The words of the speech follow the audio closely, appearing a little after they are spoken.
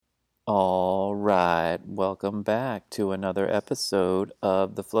All right, welcome back to another episode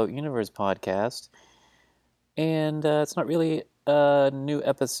of the Float Universe podcast. And it's not really a new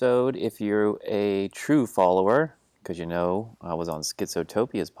episode if you're a true follower, because I was on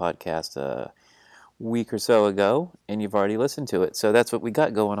Schizotopia's podcast a week or so ago, and you've already listened to it. So that's what we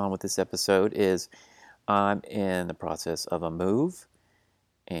got going on with this episode is I'm in the process of a move,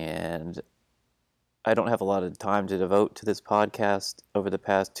 and I don't have a lot of time to devote to this podcast over the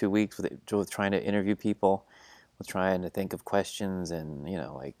past 2 weeks with trying to interview people, with trying to think of questions and,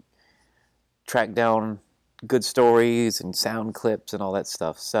 like track down good stories and sound clips and all that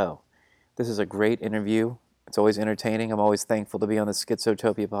stuff. So this is a great interview. It's always entertaining. I'm always thankful to be on the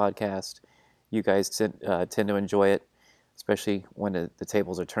Schizotopia podcast. You guys tend to enjoy it, especially when the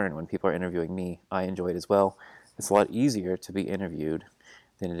tables are turned. When people are interviewing me, I enjoy it as well. It's a lot easier to be interviewed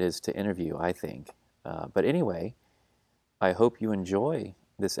than it is to interview, I think. But anyway, I hope you enjoy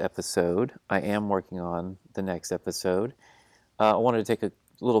this episode. I am working on the next episode. I wanted to take a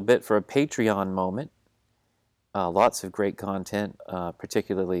little bit for a Patreon moment. Lots of great content,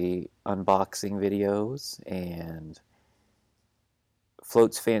 particularly unboxing videos and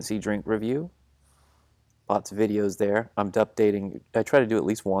Float's Fancy Drink Review. Lots of videos there. I'm updating. I try to do at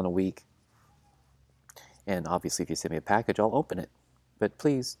least one a week. And obviously, if you send me a package, I'll open it. But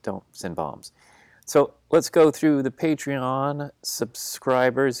please don't send bombs. So let's go through the Patreon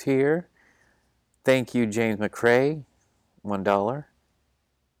subscribers here. Thank you, James McCrae, $1.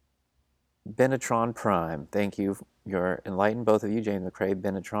 Benetron Prime, thank you. You're enlightened, both of you. James McCrae,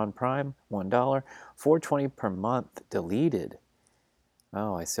 Benetron Prime, $1. $4.20 per month, deleted.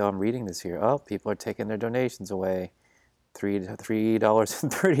 Oh, I see. I'm reading this here. Oh, people are taking their donations away.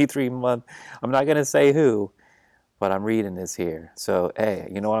 $3.33 a month. I'm not going to say who, but I'm reading this here. So, hey,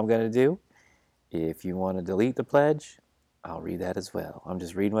 you know what I'm going to do? If you want to delete the pledge, I'll read that as well. I'm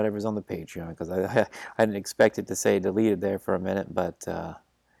just reading whatever's on the Patreon because I didn't expect it to say deleted there for a minute, but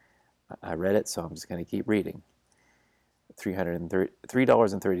I read it, so I'm just going to keep reading.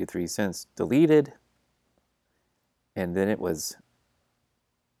 $3.33 deleted, and then it was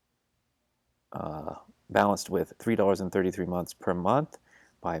balanced with $3.33 months per month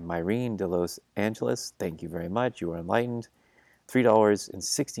by Myrene de Los Angeles. Thank you very much. You are enlightened.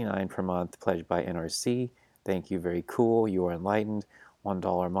 $3.69 per month pledged by NRC. Thank you, very cool. You are enlightened.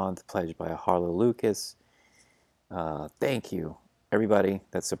 $1 a month pledged by Harlow Lucas. Thank you, everybody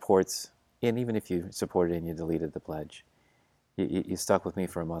that supports. And even if you supported and you deleted the pledge, you stuck with me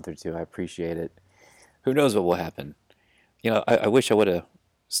for a month or two. I appreciate it. Who knows what will happen? I wish I would have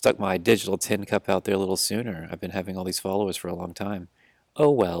stuck my digital tin cup out there a little sooner. I've been having all these followers for a long time.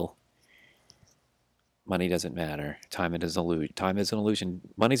 Oh well. Money doesn't matter. Time is an illusion.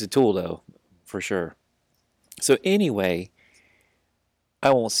 Money's a tool, though, for sure. So anyway,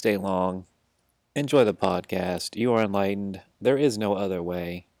 I won't stay long. Enjoy the podcast. You are enlightened. There is no other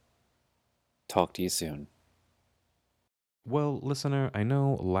way. Talk to you soon. Well, listener, I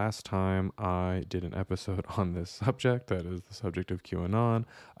know last time I did an episode on this subject, that is the subject of QAnon,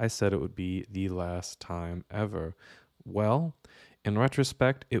 I said it would be the last time ever. Well, in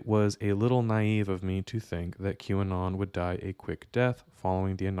retrospect, it was a little naive of me to think that QAnon would die a quick death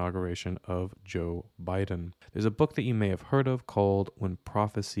following the inauguration of Joe Biden. There's a book that you may have heard of called When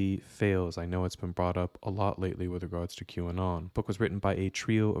Prophecy Fails. I know it's been brought up a lot lately with regards to QAnon. The book was written by a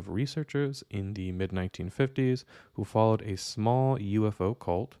trio of researchers in the mid-1950s who followed a small UFO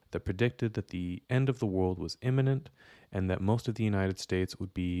cult that predicted that the end of the world was imminent and that most of the United States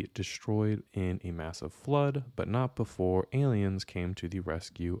would be destroyed in a massive flood, but not before aliens came to the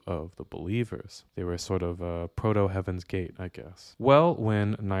rescue of the believers. They were sort of a proto-Heaven's Gate, I guess. Well,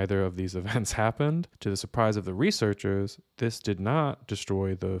 when neither of these events happened, to the surprise of the researchers, this did not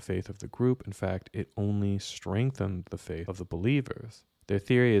destroy the faith of the group. In fact, it only strengthened the faith of the believers. Their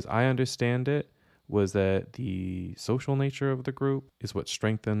theory, as I understand it, was that the social nature of the group is what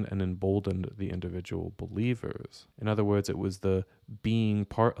strengthened and emboldened the individual believers. In other words, it was the being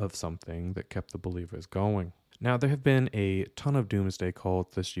part of something that kept the believers going. Now, there have been a ton of doomsday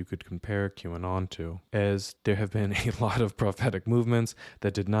cults that you could compare QAnon to, as there have been a lot of prophetic movements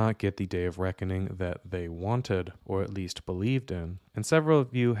that did not get the day of reckoning that they wanted, or at least believed in. And several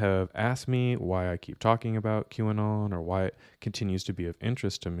of you have asked me why I keep talking about QAnon, or why it continues to be of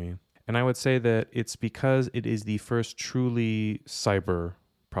interest to me. And I would say that it's because it is the first truly cyber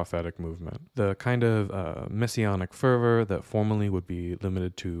prophetic movement. The kind of messianic fervor that formerly would be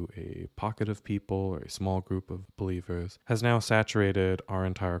limited to a pocket of people or a small group of believers has now saturated our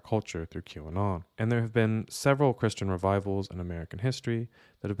entire culture through QAnon. And there have been several Christian revivals in American history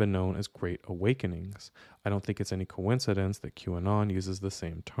that have been known as Great Awakenings. I don't think it's any coincidence that QAnon uses the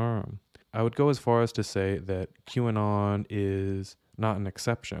same term. I would go as far as to say that QAnon is not an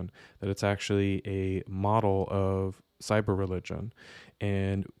exception, that it's actually a model of cyber religion.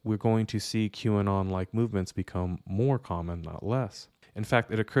 And we're going to see QAnon-like movements become more common, not less. In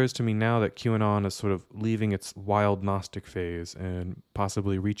fact, it occurs to me now that QAnon is sort of leaving its wild Gnostic phase and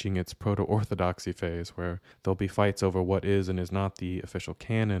possibly reaching its proto-orthodoxy phase, where there'll be fights over what is and is not the official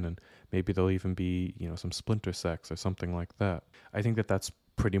canon, and maybe there'll even be, some splinter sects or something like that. I think that that's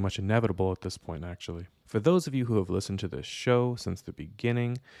pretty much inevitable at this point, actually. For those of you who have listened to this show since the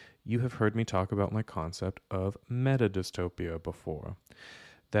beginning, you have heard me talk about my concept of meta-dystopia before.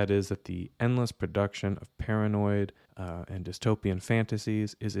 That is, that the endless production of paranoid and dystopian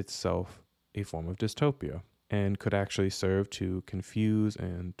fantasies is itself a form of dystopia and could actually serve to confuse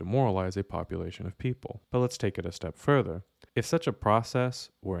and demoralize a population of people. But let's take it a step further. If such a process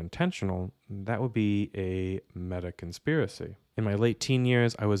were intentional, that would be a meta-conspiracy. In my late teen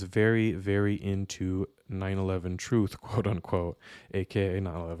years, I was very, very into 9/11 truth, quote unquote, aka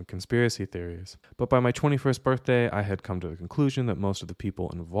 9/11 conspiracy theories. But by my 21st birthday, I had come to the conclusion that most of the people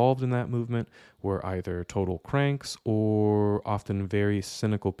involved in that movement were either total cranks or often very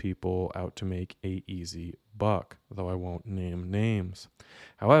cynical people out to make a easy buck, though I won't name names.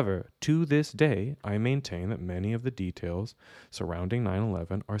 However, to this day, I maintain that many of the details surrounding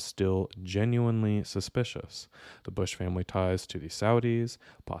 9/11 are still genuinely suspicious. The Bush family ties to the Saudis,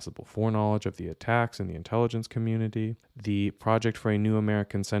 possible foreknowledge of the attacks in the intelligence community, the Project for a New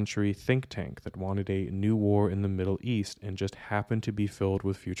American Century think tank that wanted a new war in the Middle East and just happened to be filled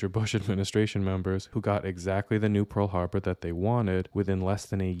with future Bush administration members who got exactly the new Pearl Harbor that they wanted within less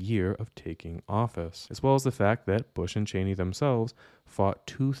than a year of taking office, as well as the fact that Bush and Cheney themselves fought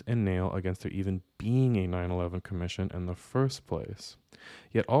tooth and nail against there even being a 9/11 commission in the first place.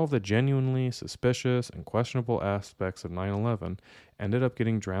 Yet all of the genuinely suspicious and questionable aspects of 9/11 ended up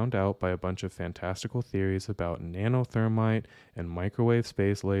getting drowned out by a bunch of fantastical theories about nanothermite and microwave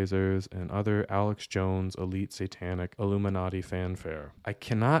space lasers and other Alex Jones elite satanic Illuminati fanfare. I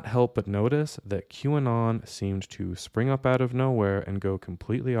cannot help but notice that QAnon seemed to spring up out of nowhere and go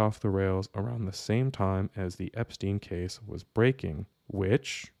completely off the rails around the same time as the Epstein case was breaking,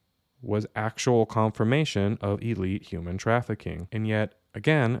 which was actual confirmation of elite human trafficking. And yet,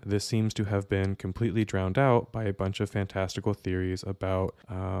 again, this seems to have been completely drowned out by a bunch of fantastical theories about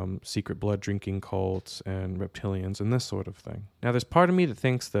secret blood drinking cults and reptilians and this sort of thing. Now, there's part of me that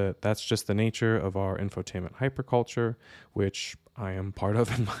thinks that that's just the nature of our infotainment hyperculture, which I am part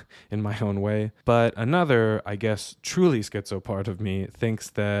of in my own way. But another, I guess, truly schizo part of me thinks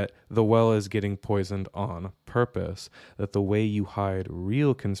that the well is getting poisoned on purpose, that the way you hide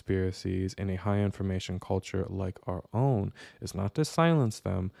real conspiracies in a high information culture like our own is not to silence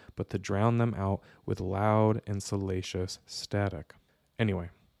them, but to drown them out with loud and salacious static. Anyway,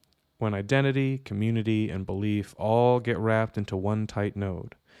 when identity, community, and belief all get wrapped into one tight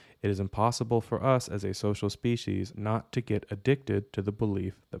node, it is impossible for us as a social species not to get addicted to the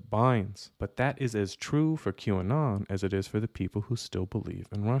belief that binds. But that is as true for QAnon as it is for the people who still believe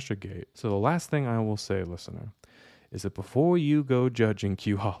in Russiagate. So the last thing I will say, listener, is that before you go judging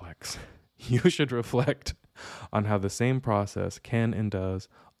QHolics, you should reflect on how the same process can and does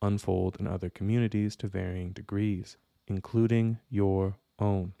unfold in other communities to varying degrees, including your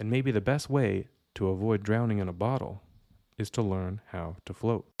own. And maybe the best way to avoid drowning in a bottle is to learn how to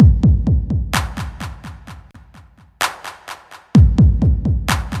float.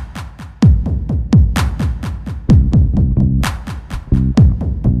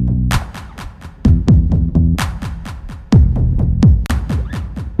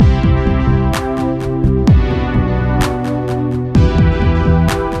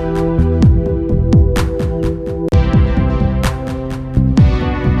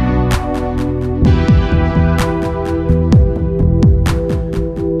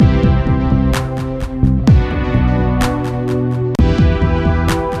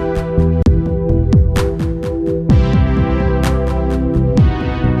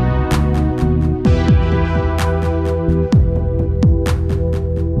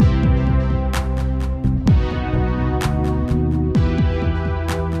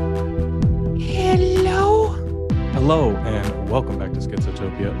 Hello, and welcome back to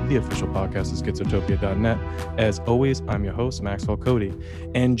Schizotopia, the official podcast of schizotopia.net. As always, I'm your host, Maxwell Cody,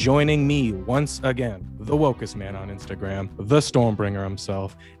 and joining me once again the wokest man on Instagram, the Stormbringer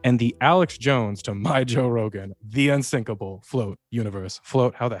himself, and the Alex Jones to my Joe Rogan, the unsinkable Float Universe.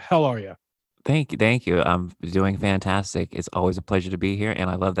 Float, how the hell are you? Thank you, thank you. I'm doing fantastic. It's always a pleasure to be here, and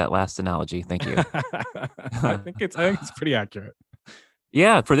I love that last analogy. Thank you. I think it's pretty accurate.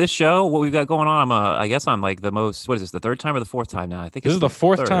 Yeah, for this show, what we've got going on, I guess I'm like the most. What is this? The third time or the fourth time now? I think This it's is the the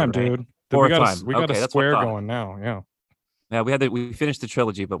fourth time, third, right? dude. We Fourth got a time. we got a Okay, that's what I square thought. going now. Yeah. Yeah, we finished the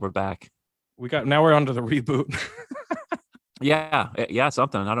trilogy, but we're back. We're onto the reboot. Yeah, yeah,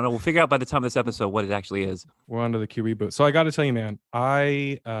 something. I don't know. We'll figure out by the time of this episode what it actually is. We're onto the Q reboot. So I got to tell you, man,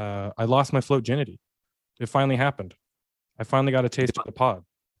 I lost my float virginity. It finally happened. I finally got a taste of the pod.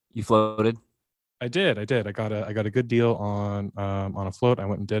 You floated. I did. I got a good deal on a float. I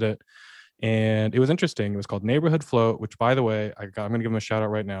went and did it, and it was interesting. It was called Neighborhood Float, which, by the way, I'm going to give them a shout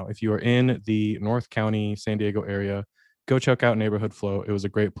out right now. If you are in the North County, San Diego area, go check out Neighborhood Float. It was a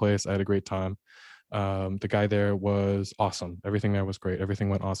great place. I had a great time. The guy there was awesome. Everything there was great. Everything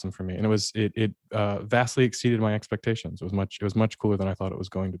went awesome for me, and it vastly exceeded my expectations. It was much cooler than I thought it was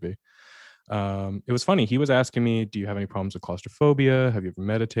going to be. It was funny. He was asking me, "Do you have any problems with claustrophobia? Have you ever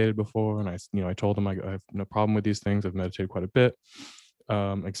meditated before?" And I told him I have no problem with these things. I've meditated quite a bit.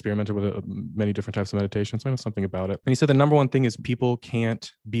 Experimented with many different types of meditation, so I know something about it. And he said the number one thing is people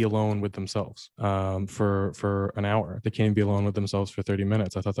can't be alone with themselves for an hour. They can't be alone with themselves for 30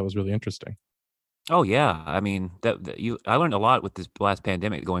 minutes. I thought that was really interesting. Oh yeah, I mean I learned a lot with this last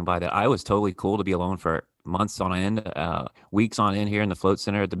pandemic going by that I was totally cool to be alone for months on end, weeks on end here in the float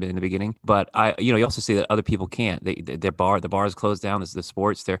center in the beginning. But you also see that other people can't. The bars closed down. The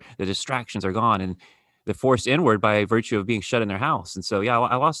sports, the distractions are gone, and they're forced inward by virtue of being shut in their house. And so yeah,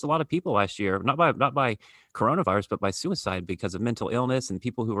 I lost a lot of people last year, not by coronavirus, but by suicide because of mental illness and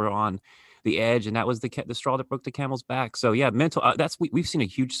people who were on the edge, and that was the straw that broke the camel's back. So yeah, mental. We've seen a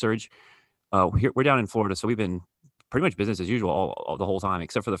huge surge. Here we're down in Florida, so we've been pretty much business as usual all the whole time,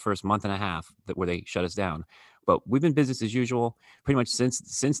 except for the first month and a half where they shut us down. But we've been business as usual pretty much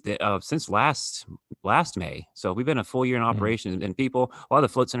since last May. So we've been a full year in operation, and a lot of the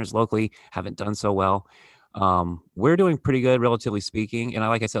float centers locally haven't done so well. We're doing pretty good, relatively speaking, and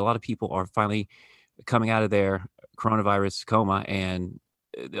like I said, a lot of people are finally coming out of their coronavirus coma, and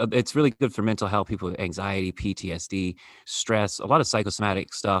it's really good for mental health. People with anxiety, PTSD, stress, a lot of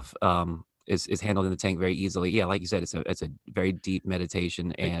psychosomatic stuff. Is handled in the tank very easily. Yeah, like you said, it's a very deep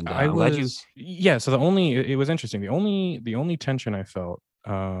meditation, and I'm glad you. Yeah. So it was interesting. The only tension I felt,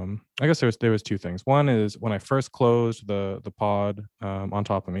 I guess there was two things. One is when I first closed the pod on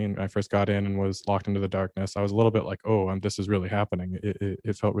top of me, and I first got in and was locked into the darkness. I was a little bit like, oh, this is really happening.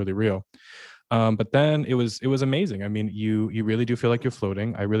 It felt really real. But then it was amazing. I mean, you really do feel like you're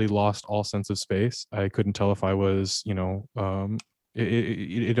floating. I really lost all sense of space. I couldn't tell if I was,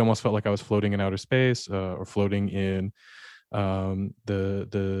 it almost felt like I was floating in outer space or floating in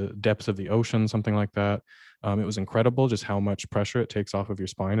the depths of the ocean, something like that. It was incredible just how much pressure it takes off of your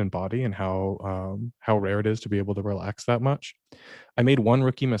spine and body, and how rare it is to be able to relax that much. I made one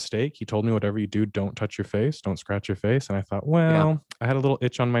rookie mistake. He told me, whatever you do, don't touch your face, don't scratch your face. And I thought, Yeah. well, I had a little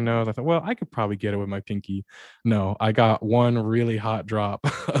itch on my nose. I thought, well, I could probably get it with my pinky. No, I got one really hot drop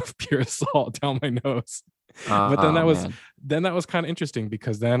of pure salt down my nose. But then Oh man. that was kind of interesting,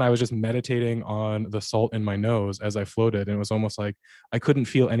 because then I was just meditating on the salt in my nose as I floated, and it was almost like I couldn't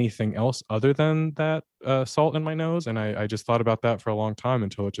feel anything else other than that salt in my nose, and I just thought about that for a long time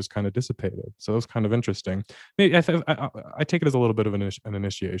until it just kind of dissipated. So it was kind of interesting. Maybe I take it as a little bit of an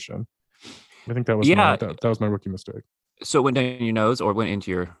initiation. I think that was Yeah. that was my rookie mistake. So it went down your nose or it went into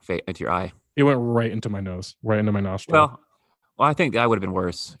your eye? It went right into my nose, right into my nostril. Well, I think that would have been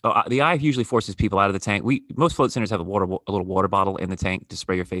worse. The eye usually forces people out of the tank. Most float centers have a little water bottle in the tank to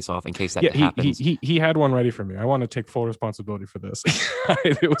spray your face off in case that Yeah, happens. he had one ready for me. I want to take full responsibility for this.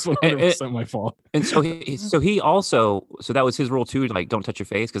 It was 100% my fault. And so that was his rule too, like don't touch your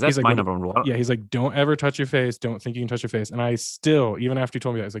face, because that's He's like, my number one rule. Yeah, he's like, don't ever touch your face. Don't think you can touch your face. And I still, even after he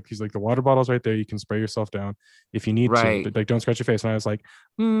told me that, he's like, the water bottle's right there. You can spray yourself down if you need Right. to. Like, don't scratch your face. And I was like,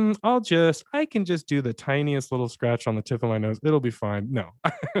 I can just do the tiniest little scratch on the tip of my nose. It'll be fine. No,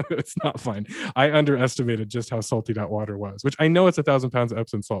 it's not fine. I underestimated just how salty that water was, which I know it's 1,000 pounds of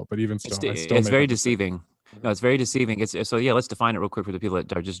Epsom salt, but even still, it's very deceiving. No, it's very deceiving. So yeah, let's define it real quick for the people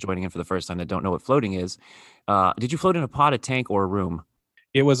that are just joining in for the first time that don't know what floating is. Did you float in a pod, a tank, or a room?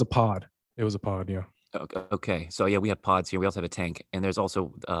 It was a pod. Yeah. Okay, so yeah, we have pods here. We also have a tank, and there's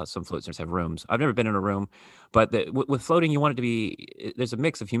also some float centers have rooms. I've never been in a room, but with floating, you want it to be. There's a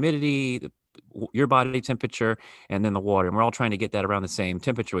mix of humidity, your body temperature, and then the water, and we're all trying to get that around the same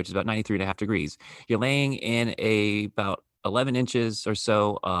temperature, which is about 93.5 degrees. You're laying in about 11 inches or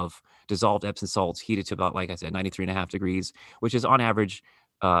so of dissolved Epsom salts heated to about, like I said, 93.5 degrees, which is on average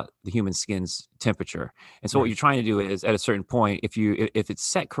the human skin's temperature. And so what Right. you're trying to do is at a certain point, if it's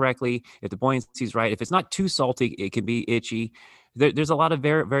set correctly, if the buoyancy is right, if it's not too salty, it can be itchy. There's a lot of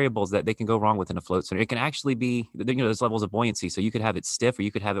variables that they can go wrong with in a float center. It can actually be, there's levels of buoyancy. So you could have it stiff, or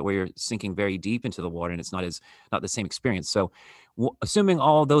you could have it where you're sinking very deep into the water and it's not the same experience. So assuming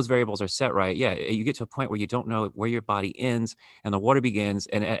all those variables are set right, yeah, you get to a point where you don't know where your body ends and the water begins.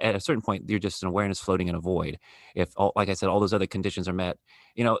 And at a certain point, you're just an awareness floating in a void. If all, like I said, all those other conditions are met,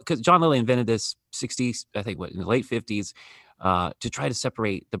 because John Lilly invented this 60s, I think, in the late 50s, to try to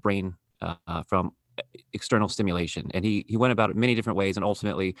separate the brain from external stimulation. And he went about it many different ways, and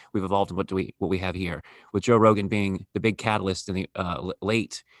ultimately we've evolved in what we have here, with Joe Rogan being the big catalyst in the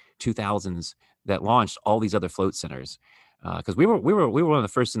late 2000s that launched all these other float centers. Because we were one of the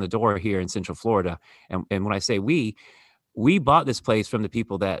first in the door here in Central Florida, and when I say we bought this place from the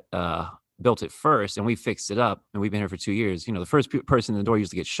people that built it first, and we fixed it up, and we've been here for 2 years. The first person in the door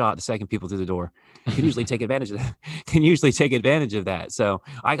usually gets shot. The second people through the door can usually take advantage of that. So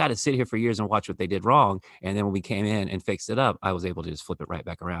I got to sit here for years and watch what they did wrong, and then when we came in and fixed it up, I was able to just flip it right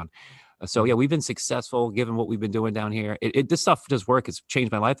back around. So yeah, we've been successful given what we've been doing down here. This stuff does work. It's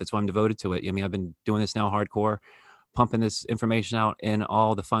changed my life. That's why I'm devoted to it. I mean, I've been doing this now hardcore, pumping this information out in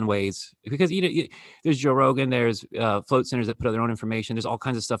all the fun ways, because there's Joe Rogan, there's float centers that put out their own information, there's all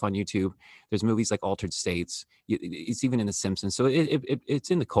kinds of stuff on YouTube, there's movies like Altered States, it's even in The Simpsons. So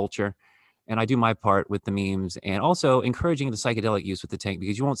it's in the culture, and I do my part with the memes, and also encouraging the psychedelic use with the tank,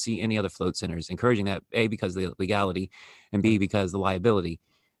 because you won't see any other float centers encouraging that, A, because of the legality, and B, Right. because the liability.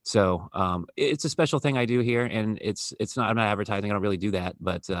 So it's a special thing I do here, and I'm not advertising, I don't really do that,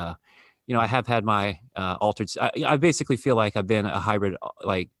 but I have had my altered. I basically feel like I've been a hybrid,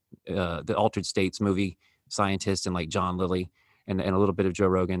 like the Altered States movie scientist, and like John Lilly, and a little bit of Joe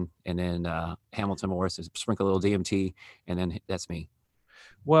Rogan, and then Hamilton Morris, sprinkle a little DMT, and then that's me.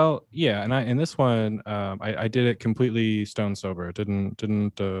 Well, yeah, and in this one, I did it completely stone sober. Didn't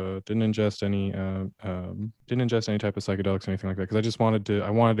ingest any type of psychedelics or anything like that, because I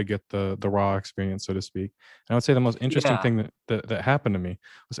wanted to get the raw experience, so to speak. And I would say the most interesting Yeah, thing that happened to me,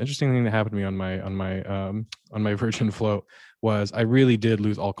 on my Virgin float, was I really did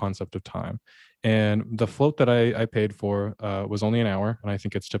lose all concept of time. And the float that I paid for was only an hour, and I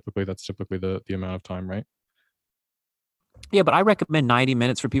think that's typically the amount of time, right? yeah, but I recommend 90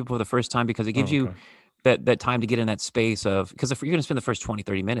 minutes for people for the first time, because it Oh, gives you okay. that time to get in that space of, because if you're going to spend the first 20,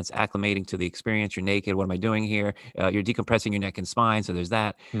 30 minutes acclimating to the experience, you're naked, what am I doing here, you're decompressing your neck and spine, so there's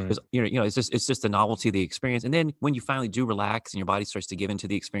that. Right. There's it's just the novelty of the experience, and then when you finally do relax and your body starts to give into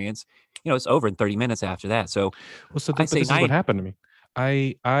the experience, it's over in 30 minutes after that. So Well, I but say this is what nine. happened to me.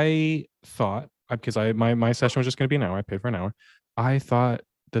 I thought, because my session was just going to be an hour. I paid for an hour. I thought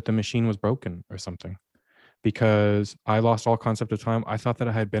that the machine was broken or something, because I lost all concept of time. I thought that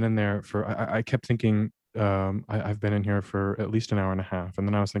I had been in there for. I kept thinking, I've been in here for at least an hour and a half, and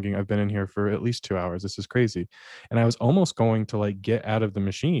then I was thinking I've been in here for at least 2 hours. This is crazy, and I was almost going to like get out of the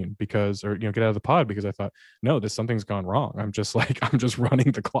machine, or get out of the pod, because I thought, no, something's gone wrong. I'm just like I'm just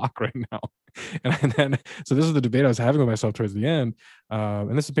running the clock right now, and then so this is the debate I was having with myself towards the end,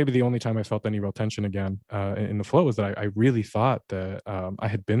 and this is maybe the only time I felt any real tension again in the flow, was that I really thought that I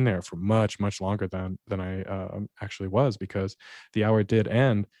had been there for much longer than I actually was, because the hour did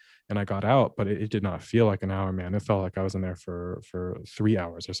end and I got out, but it did not feel like an hour, man. It felt like I was in there for 3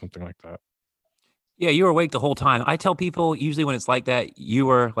 hours or something like that. Yeah, you were awake the whole time. I tell people usually when it's like that, you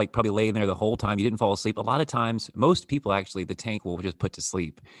were like probably laying there the whole time. You didn't fall asleep. A lot of times, most people actually, the tank will just put to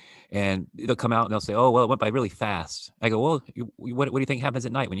sleep, and they'll come out and they'll say, "Oh, well, it went by really fast." I go, "Well, what do you think happens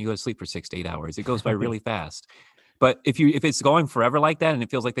at night when you go to sleep for 6 to 8 hours? It goes by really fast." But if it's going forever like that and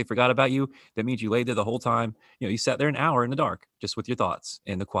it feels like they forgot about you, that means you laid there the whole time. You sat there an hour in the dark just with your thoughts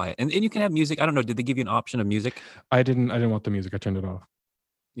in the quiet. And you can have music. I don't know. Did they give you an option of music? I didn't want the music. I turned it off.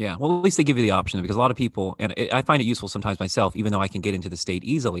 Yeah, well, at least they give you the option, because a lot of people, and I find it useful sometimes myself, even though I can get into the state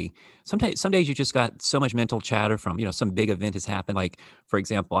easily. Sometimes, some days you just got so much mental chatter from, some big event has happened. Like, for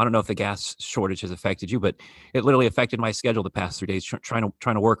example, I don't know if the gas shortage has affected you, but it literally affected my schedule the past 3 days, trying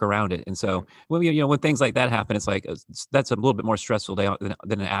to work around it. And so, when things like that happen, it's like that's a little bit more stressful day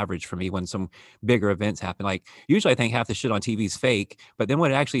than an average for me when some bigger events happen. Like, usually I think half the shit on TV is fake, but then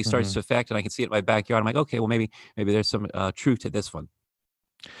when it actually starts Mhm. to affect, and I can see it in my backyard, I'm like, okay, well maybe there's some truth to this one.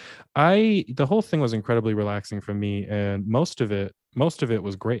 The whole thing was incredibly relaxing for me, and most of it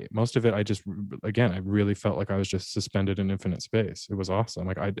was great. Most of it, I really felt like I was just suspended in infinite space. It was awesome.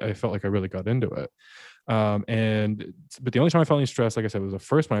 Like I felt like I really got into it. And but the only time I felt any stress, like I said, was the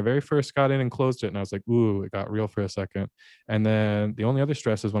first when I very first got in and closed it, and I was like, "Ooh, it got real for a second." And then the only other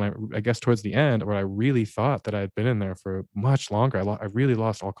stress is when I guess towards the end, where I really thought that I had been in there for much longer. I really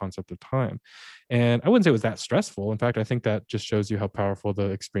lost all concept of time, and I wouldn't say it was that stressful. In fact, I think that just shows you how powerful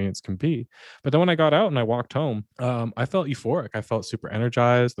the experience can be. But then when I got out and I walked home, I felt euphoric. I felt super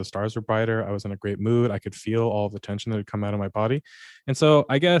energized. The stars were brighter. I was in a great mood. I could feel all the tension that had come out of my body. And so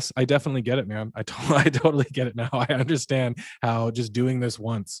I guess I definitely get it, man. I totally get it now. I understand how just doing this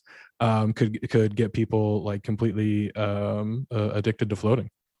once could get people like completely addicted to floating.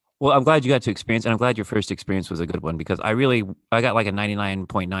 Well, I'm glad you got to experience, and I'm glad your first experience was a good one because I got like a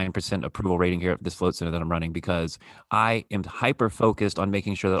 99.9% approval rating here at this float center that I'm running because I am hyper focused on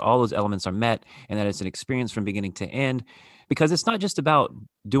making sure that all those elements are met and that it's an experience from beginning to end. Because it's not just about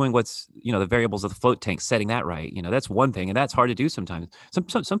doing what's, the variables of the float tank, setting that right. That's one thing, and that's hard to do sometimes.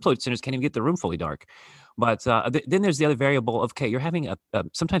 Some float centers can't even get the room fully dark. But then there's the other variable of, okay, you're having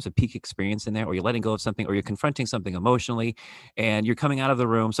sometimes a peak experience in there, or you're letting go of something, or you're confronting something emotionally, and you're coming out of the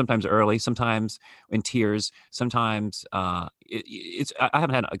room sometimes early, sometimes in tears, sometimes it's. I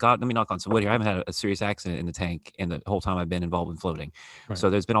haven't had God. Let me knock on some wood here. I haven't had a serious accident in the tank in the whole time I've been involved in floating. Right. So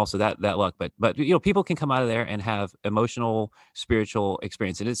there's been also that luck. But people can come out of there and have emotional, spiritual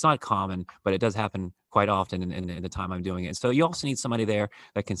experience, and it's not common, but it does happen quite often in the time I'm doing it. And so you also need somebody there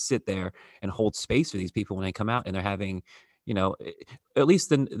that can sit there and hold space for these people when they come out and they're having, you know, at least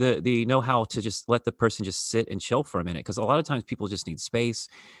the know how to just let the person just sit and chill for a minute. Cause a lot of times people just need space.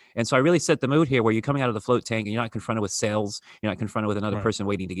 And so I really set the mood here where you're coming out of the float tank and you're not confronted with sales. You're not confronted with another Right. person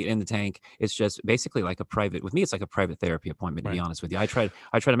waiting to get in the tank. It's just basically like with me, it's like a private therapy appointment, to be Right. honest with you. I try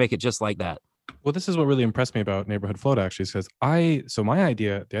to make it just like that. Well, this is what really impressed me about neighborhood float actually, because the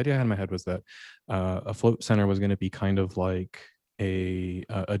idea I had in my head was that a float center was going to be kind of like a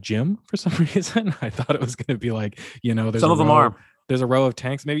gym for some reason. I thought it was going to be like, Some of them are. there's a row of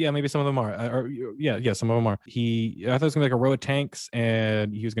tanks. Maybe some of them are, some of them are. I thought it was gonna be like a row of tanks,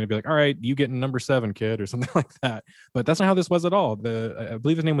 and he was gonna be like, "All right, you get in number 7, kid," or something like that. But that's not how this was at all. I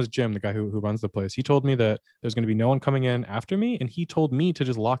believe his name was Jim, the guy who runs the place. He told me that there's gonna be no one coming in after me, and he told me to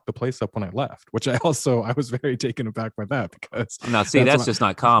just lock the place up when I left, which I was very taken aback by that because Now, see, that's that's what just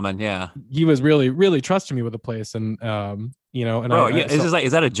not common. Yeah. he was really really trusting me with the place, and and Bro, yeah, I so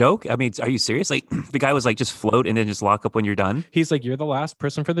is that a joke? I mean, are you serious? Like the guy was like, just float and then just lock up when you're done. he's like, "You're the last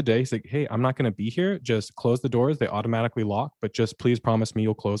person for the day." He's like, "Hey, I'm not going to be here. Just close the doors. They automatically lock, but just please promise me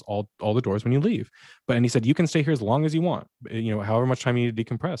you'll close all the doors when you leave." And he said, "You can stay here as long as you want, however much time you need to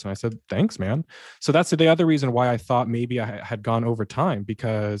decompress." And I said, "Thanks, man." So that's the other reason why I thought maybe I had gone over time,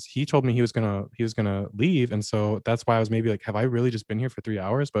 because he told me he was gonna leave, and so that's why I was maybe like, have I really just been here for 3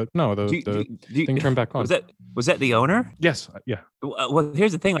 hours? But no, Do, the do, thing turned back on. was that the owner? Yes, yeah. Well,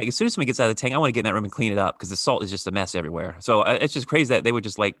 here's the thing. Like, as soon as somebody gets out of the tank, I want to get in that room and clean it up because the salt is just a mess everywhere. So it's just crazy that they would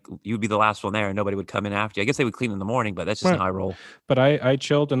just like, you'd be the last one there and nobody would come in after you. I guess they would clean in the morning, but that's just Right. how I roll. But I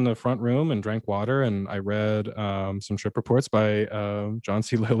chilled in the front room and drank water, and I read some trip reports by John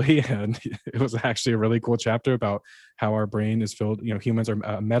C. Lilly, and it was actually a really cool chapter about how our brain is filled. Humans are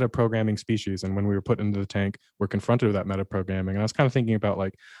a meta programming species, and when we were put into the tank, we're confronted with that meta programming. And I was kind of thinking about,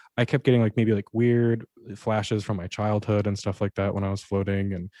 like, I kept getting like maybe like weird flashes from my childhood and stuff like that when I was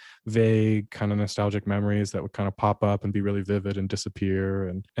floating, and vague kind of nostalgic memories that would kind of pop up and be really vivid and disappear,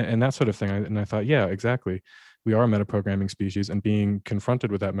 and that sort of thing. And I thought, yeah, exactly. We are a metaprogramming species, and being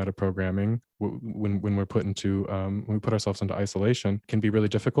confronted with that metaprogramming when we're put into when we put ourselves into isolation can be really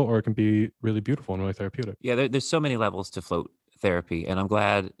difficult, or it can be really beautiful and really therapeutic. Yeah, there's so many levels to float therapy, and I'm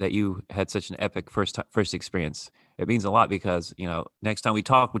glad that you had such an epic first experience. It means a lot because next time we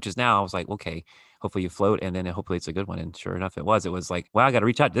talk, which is now, I was like, okay, hopefully you float, and then hopefully it's a good one. And sure enough, it was. It was like, wow, I got to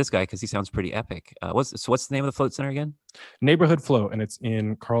reach out to this guy because he sounds pretty epic. What's the name of the float center again? Neighborhood Float, and it's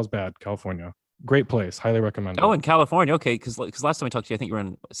in Carlsbad, California. Great place, highly recommend Oh, it. in California. Okay, because last time I talked to you, I think you were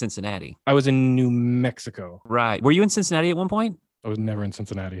in Cincinnati. I was in New Mexico. Right. Were you in Cincinnati at one point? I was never in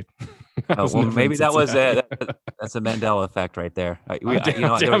Cincinnati. I Oh, was well, never in maybe that was Cincinnati. that's a Mandela effect right there. Oh,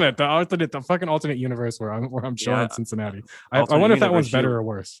 damn it! The fucking alternate universe where I'm showing Yeah, Cincinnati. I alternate wonder if that one's universe. better or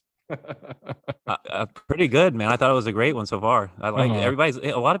worse. Pretty good, man. I thought it was a great one so far. I like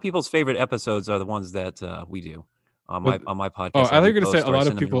Uh, a lot of people's favorite episodes are the ones that we do on but my oh, podcast. I I thought you were gonna say repost or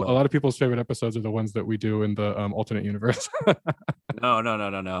send them your a way. lot of people's favorite episodes are the ones that we do in the alternate universe. No, no, no,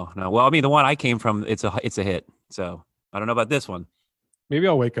 no, no, no. Well, I mean, the one I came from, it's a hit. So I don't know about this one. Maybe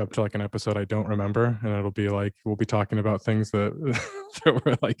I'll wake up to like an episode I don't remember, and it'll be like we'll be talking about things that that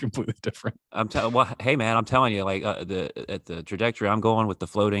were like completely different. Well, hey man, I'm telling you, like the trajectory I'm going with the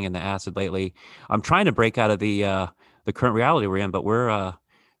floating and the acid lately. I'm trying to break out of the current reality we're in, but we're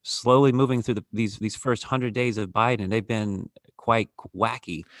slowly moving through these first 100 days of Biden. They've been quite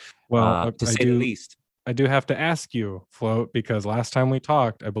wacky, Well, to say the least. I do have to ask you, Float, because last time we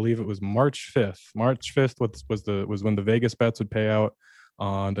talked, I believe it was March 5th. March 5th was when the Vegas bets would pay out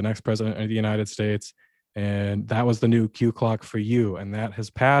on the next president of the United States. And that was the new Q clock for you. And that has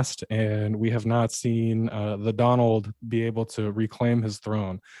passed. And we have not seen the Donald be able to reclaim his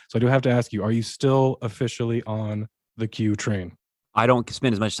throne. So I do have to ask you, are you still officially on the Q train? I don't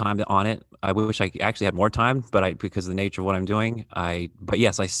spend as much time on it. I wish I actually had more time, but because of the nature of what I'm doing, but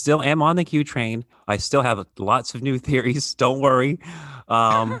yes, I still am on the Q train. I still have lots of new theories. Don't worry.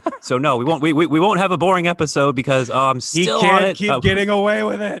 So no, we won't have a boring episode because I'm He still on can't it. keep getting away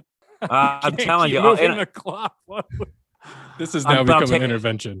with it. He I'm can't telling keep you. moving the clock. This has now But I'm become an taking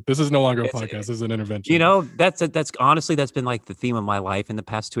intervention. This is no longer a podcast. This is an intervention. that's honestly that's been like the theme of my life in the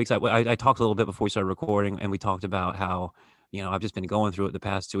past 2 weeks. I talked a little bit before we started recording, and we talked about how I've just been going through it the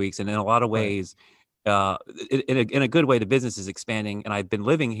past 2 weeks, and in a lot of Right. ways, uh, in a good way, the business is expanding, and I've been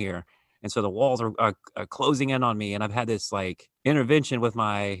living here, and so the walls are closing in on me, and I've had this like intervention with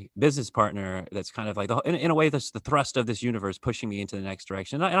my business partner that's kind of like in a way that's the thrust of this universe pushing me into the next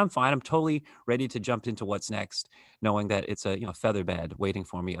direction, and I'm fine. I'm totally ready to jump into what's next, knowing that it's a feather bed waiting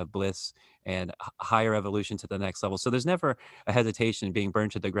for me of bliss and higher evolution to the next level. So there's never a hesitation in being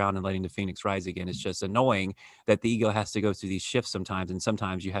burned to the ground and letting the phoenix rise again. It's just annoying that the ego has to go through these shifts sometimes, and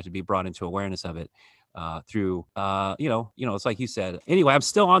sometimes you have to be brought into awareness of it through it's like you said. Anyway, I'm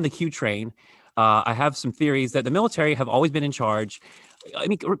still on the Q train. I have some theories that the military have always been in charge. I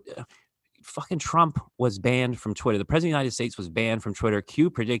mean, fucking Trump was banned from Twitter. The president of the United States was banned from Twitter. Q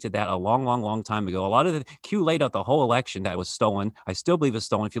predicted that a long, long, long time ago. A lot of the Q laid out the whole election that was stolen. I still believe it's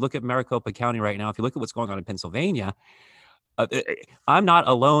stolen. If you look at Maricopa County right now, if you look at what's going on in Pennsylvania, I'm not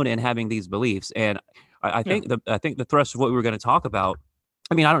alone in having these beliefs. And I think the thrust of what we were going to talk about.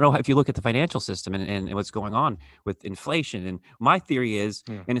 I mean, I don't know if you look at the financial system and what's going on with inflation. And my theory is,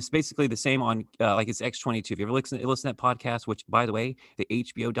 and it's basically the same on like it's X-22. If you ever listen to that podcast, which by the way, the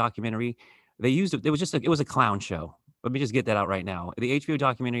HBO documentary, they used it. It was just it was a clown show. Let me just get that out right now. The HBO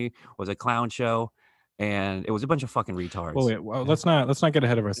documentary was a clown show, and it was a bunch of fucking retards. Well, let's not get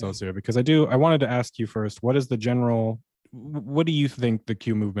ahead of ourselves here, because I wanted to ask you first, what do you think the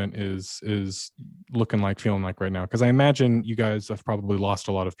Q movement is looking like, feeling like right now? Because I imagine you guys have probably lost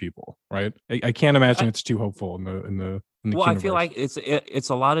a lot of people, right? I can't imagine it's too hopeful in the Well, I Q-niverse. feel like it's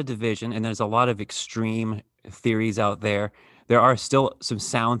a lot of division, and there's a lot of extreme theories out there. There are still some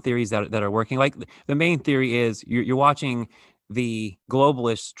sound theories that are working. Like the main theory is you're watching the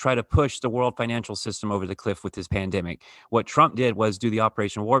globalists try to push the world financial system over the cliff with this pandemic. What Trump did was do the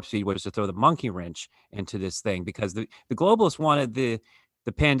Operation Warp Speed, which is to throw the monkey wrench into this thing, because the globalists wanted the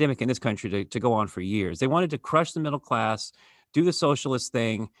pandemic in this country to go on for years. They wanted to crush the middle class, do the socialist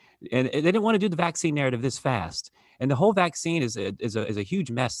thing, and they didn't want to do the vaccine narrative this fast. And the whole vaccine is a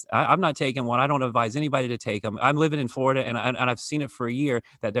huge mess. I'm not taking one. I don't advise anybody to take them. I'm living in Florida, and I've seen it for a year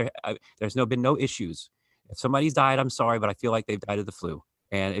that there's been no issues. If somebody's died, I'm sorry, but I feel like they've died of the flu.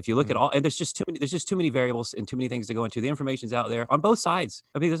 And if you look at all, and there's just too many variables and too many things to go into. The information's out there on both sides.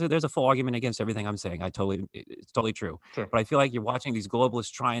 I mean, there's a full argument against everything I'm saying. It's totally true. Sure. But I feel like you're watching these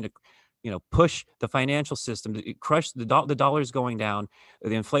globalists trying to, push the financial system to crush the dollar's going down,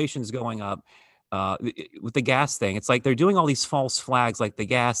 the inflation's going up. With the gas thing, it's like they're doing all these false flags, like the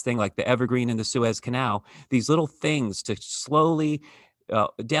gas thing, like the Evergreen in the Suez Canal, these little things to slowly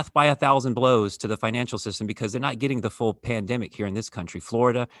death by 1,000 blows to the financial system, because they're not getting the full pandemic here in this country.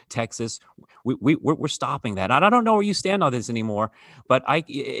 Florida, Texas, we're stopping that. And I don't know where you stand on this anymore, but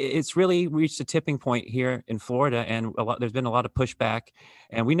it's really reached a tipping point here in Florida, and there's been a lot of pushback.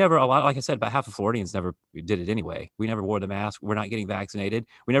 And like I said, about half of Floridians never did it anyway. We never wore the mask. We're not getting vaccinated.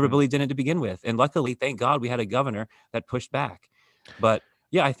 We never believed in it to begin with. And luckily, thank God, we had a governor that pushed back. But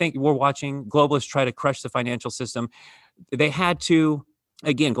yeah, I think we're watching globalists try to crush the financial system. They had to,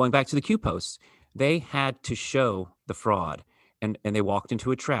 again, going back to the Q posts, they had to show the fraud, and they walked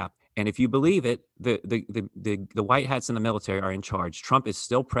into a trap. And if you believe it, the white hats in the military are in charge. Trump is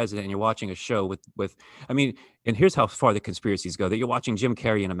still president, and you're watching a show with I mean, and here's how far the conspiracies go: that you're watching Jim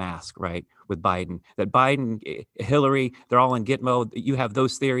Carrey in a mask, right, with Biden. That Biden, Hillary, they're all in Gitmo. You have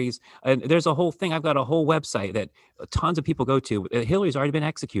those theories, and there's a whole thing. I've got a whole website that tons of people go to. Hillary's already been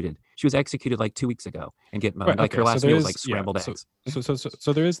executed. She was executed like 2 weeks ago in Gitmo. Right, like her last meal was like scrambled eggs.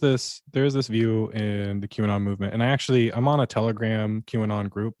 So there is this view in the QAnon movement, and I'm on a Telegram QAnon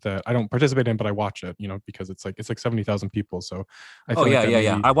group that I don't participate in, but I watch watch it, because it's like 70,000 people. So I Oh feel like yeah, that yeah,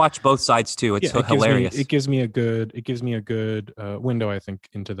 yeah. maybe, I watch both sides too. It's yeah, so it hilarious. gives me a good window, I think,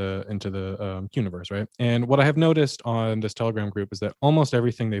 into the universe, right? And what I have noticed on this Telegram group is that almost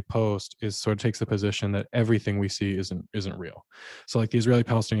everything they post is sort of takes the position that everything we see isn't real. So like the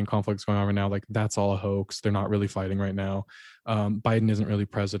Israeli-Palestinian conflicts going on right now, like that's all a hoax. They're not really fighting right now. Biden isn't really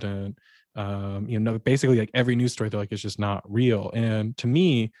president. Basically like every news story they're like it's just not real. And to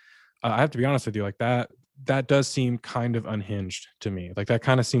me, I have to be honest with you, like that does seem kind of unhinged to me. Like that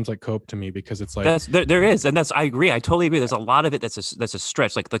kind of seems like cope to me, because it's like, There is, and I agree. I totally agree. There's a lot of it that's a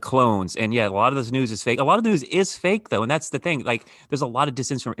stretch, like the clones, and yeah, a lot of this news is fake. A lot of news is fake though, and that's the thing. Like, there's a lot of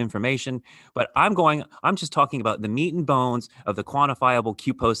disinformation, but I'm just talking about the meat and bones of the quantifiable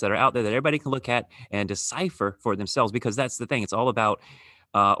Q posts that are out there that everybody can look at and decipher for themselves. Because that's the thing. It's all about,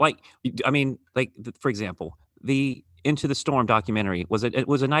 for example, the Into the Storm documentary it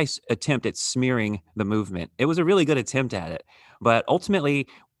was a nice attempt at smearing the movement. It was a really good attempt at it, but ultimately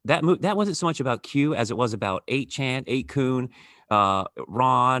that wasn't so much about Q as it was about 8chan, 8kun,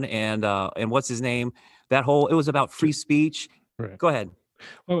 Ron, and what's his name. It was about free speech. right. Go ahead.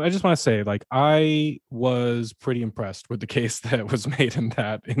 Well, I just want to say, like, I was pretty impressed with the case that was made in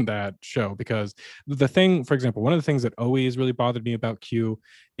that show, because the thing, for example, one of the things that always really bothered me about Q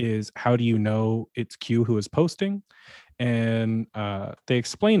is how do you know it's Q who is posting? And they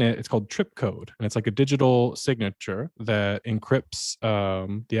explain it. It's called trip code, and it's like a digital signature that encrypts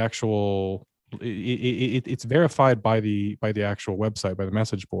the actual. It's verified by the actual website, by the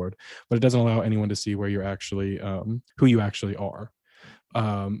message board, but it doesn't allow anyone to see where you're actually who you actually are.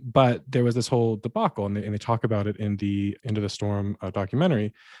 But there was this whole debacle, and they talk about it in the Into the Storm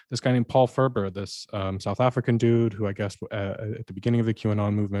documentary. This guy named Paul Ferber, this South African dude who I guess at the beginning of the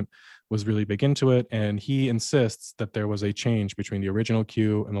QAnon movement was really big into it, and he insists that there was a change between the original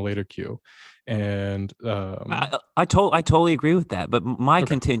Q and the later Q. And I totally agree with that, but my okay,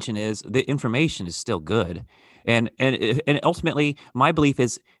 contention is the information is still good, and ultimately my belief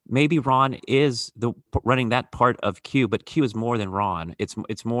is maybe Ron is running that part of Q, but Q is more than Ron.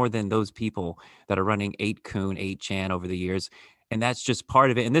 It's more than those people that are running 8kun, 8chan over the years. And that's just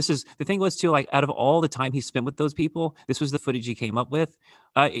part of it. And this is the thing was too, like out of all the time he spent with those people, this was the footage he came up with.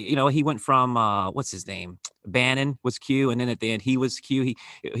 He went from what's his name? Bannon was Q, and then at the end he was Q. He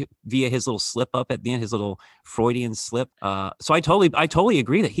via his little slip up at the end, his little Freudian slip. So I totally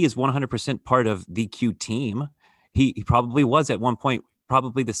agree that he is 100% part of the Q team. He probably was at one point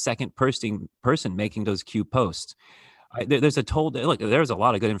probably the second person making those Q posts. There's a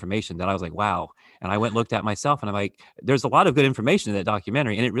lot of good information that I was like, wow. And I went and looked at myself, and I'm like, there's a lot of good information in that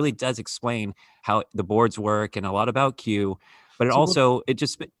documentary, and it really does explain how the boards work and a lot about Q. But so what, it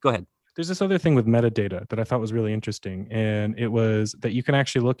just go ahead. there's this other thing with metadata that I thought was really interesting. And it was that you can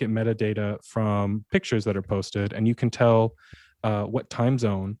actually look at metadata from pictures that are posted, and you can tell what time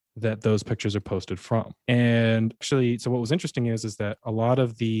zone that those pictures are posted from. And actually, so what was interesting is that a lot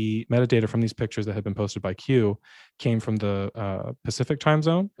of the metadata from these pictures that had been posted by Q came from the Pacific time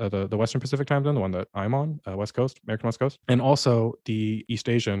zone, the Western Pacific time zone, the one that I'm on, West Coast, American West Coast, and also the East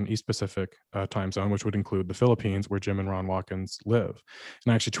Asian, East Pacific time zone, which would include the Philippines, where Jim and Ron Watkins live.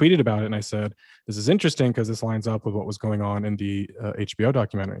 And I actually tweeted about it, and I said, this is interesting because this lines up with what was going on in the HBO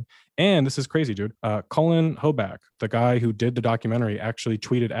documentary. And this is crazy, dude. Colin Hoback, the guy who did the documentary, actually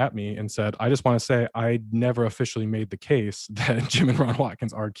tweeted at me and said, I just want to say I never officially made the case that Jim and Ron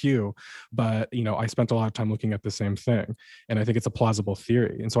Watkins are Q, but I spent a lot of time looking at the same thing, and I think it's a plausible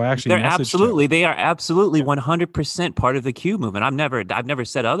theory. And so I actually they are absolutely 100% part of the Q movement. I've never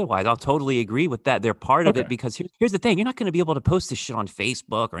said otherwise. I'll totally agree with that. They're part of it, because here's the thing: you're not going to be able to post this shit on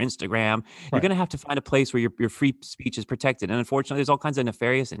Facebook or Instagram. You're going to have to find a place where your free speech is protected. And unfortunately, there's all kinds of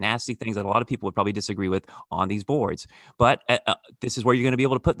nefarious and nasty things that a lot of people would probably disagree with on these boards. But this is where you're going to be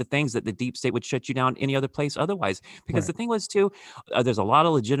able to put the things that the deep state would shut you down any other place otherwise. Because the thing was too, there's a lot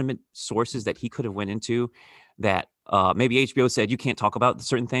of legitimate sources that he could have went into that maybe HBO said you can't talk about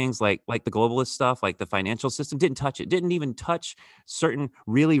certain things, like the globalist stuff, like the financial system. Didn't touch it. Didn't even touch certain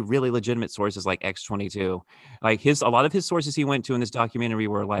really legitimate sources like X22. Like a lot of his sources he went to in this documentary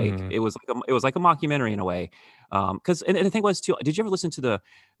were like it was like a mockumentary in a way. Because and the thing was too, did you ever listen to the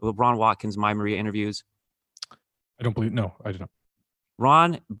Ron Watkins My Maria interviews? I don't believe. No, I did not.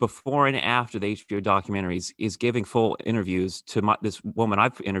 Ron, before and after the HBO documentaries, is giving full interviews to this woman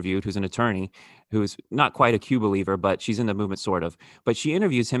I've interviewed, who's an attorney, who's not quite a Q believer, but she's in the movement sort of. But she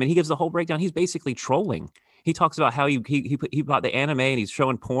interviews him, and he gives the whole breakdown. He's basically trolling. He talks about how he bought the anime, and he's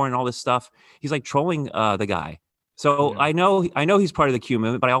showing porn and all this stuff. He's like trolling the guy. So I know he's part of the Q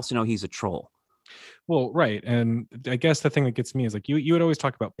movement, but I also know he's a troll. Well, right. And I guess the thing that gets me is like you would always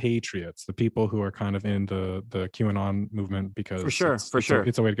talk about patriots, the people who are kind of in the QAnon movement For because sure, it's for sure.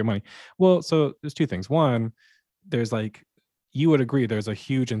 it's a way to get money. Well, so there's two things. One, there's like you would agree there's a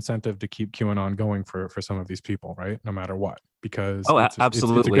huge incentive to keep QAnon going for some of these people, right? No matter what, because Oh, it's a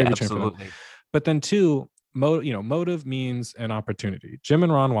absolutely, gravy train for them. absolutely. But then two, motive means an opportunity. Jim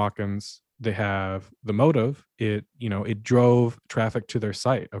and Ron Watkins, they have the motive. It drove traffic to their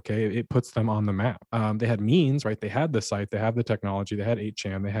site. Okay, it puts them on the map. They had means, right? They had the site, they have the technology, they had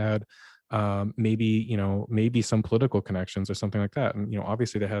 8chan, they had maybe some political connections or something like that. And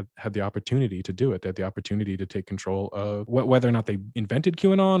obviously they had the opportunity to do it. They had the opportunity to take control of whether or not they invented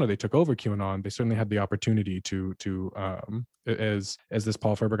QAnon or they took over QAnon. They certainly had the opportunity as this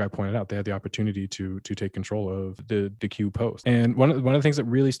Paul Ferber guy pointed out, they had the opportunity to take control of the Q post. And one of the things that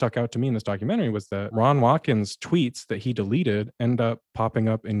really stuck out to me in this documentary was that Ron Watkins tweets that he deleted end up popping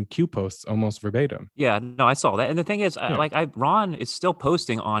up in Q posts almost verbatim. Yeah, no, I saw that. And the thing is, Yeah. Ron is still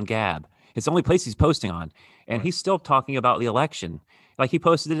posting on Gab. It's the only place he's posting on, and Right. he's still talking about the election. Like he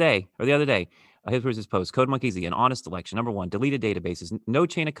posted today or the other day. Here's his post: Code Monkeys, an honest election. Number one, deleted databases, no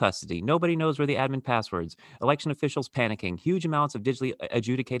chain of custody. Nobody knows where the admin passwords. Election officials panicking. Huge amounts of digitally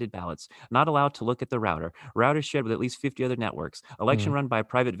adjudicated ballots. Not allowed to look at the router. Router shared with at least 50 other networks. Election run by a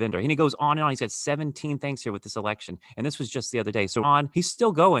private vendor. And he goes on and on. He's got 17 things here with this election, and this was just the other day. So he's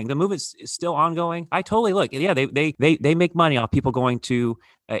still going. The movement's still ongoing. I totally look. Yeah, they make money off people going to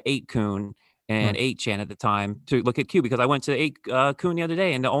 8kun and 8chan at the time to look at Q, because I went to 8kun the other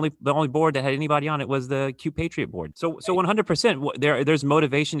day, and the only board that had anybody on it was the Q Patriot board. So 100% there's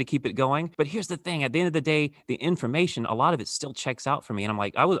motivation to keep it going. But here's the thing: at the end of the day, the information, a lot of it still checks out for me, and I'm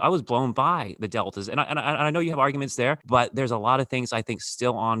like, I was blown by the deltas, and I know you have arguments there, but there's a lot of things I think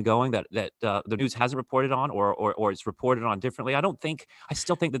still ongoing that the news hasn't reported on, or it's reported on differently. I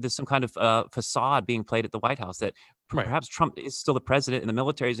still think that there's some kind of facade being played at the White House, that perhaps Trump is still the president and the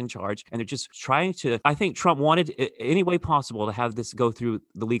military is in charge, and they're just trying to. I think Trump wanted any way possible to have this go through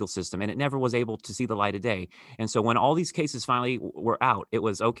the legal system, and it never was able to see the light of day. And so when all these cases finally were out, it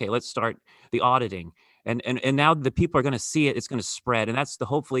was okay. Let's start the auditing, and now the people are going to see it. It's going to spread, and that's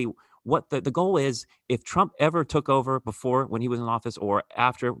hopefully what the goal is. If Trump ever took over before, when he was in office, or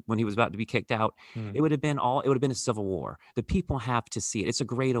after when he was about to be kicked out, it would have been a civil war. The people have to see it. It's a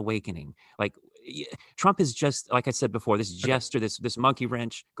great awakening. Like Trump is just, like I said before, this jester, this monkey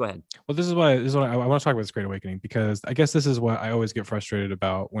wrench. Go ahead. Well, this is what I want to talk about, this great awakening, because I guess this is what I always get frustrated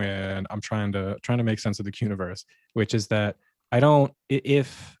about when I'm trying to make sense of the universe, which is that I don't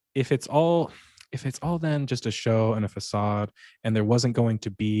if it's all then just a show and a facade, and there wasn't going to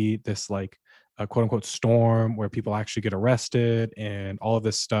be this like a quote unquote storm where people actually get arrested and all of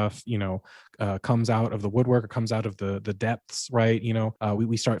this stuff, comes out of the woodwork or comes out of the depths, right?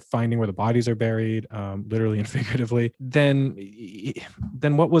 We start finding where the bodies are buried, literally and figuratively. Then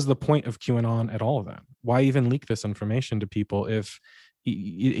what was the point of QAnon at all then? Why even leak this information to people if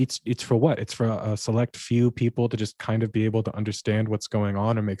it's for what? It's for a select few people to just kind of be able to understand what's going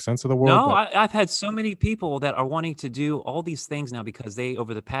on and make sense of the world. No, I've had so many people that are wanting to do all these things now because they,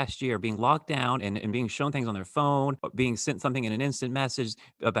 over the past year, being locked down and being shown things on their phone, or being sent something in an instant message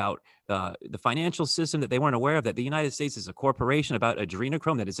about the financial system that they weren't aware of, that the United States is a corporation, about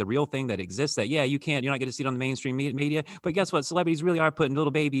adrenochrome, that it's a real thing that exists, that, yeah, you're not going to see it on the mainstream media. But guess what? Celebrities really are putting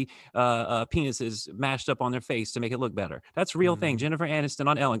little baby penises mashed up on their face to make it look better. That's a real thing. Jennifer Aniston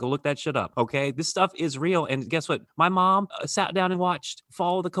on Ellen. Go look that shit up. Okay. This stuff is real. And guess what? My mom sat down and watched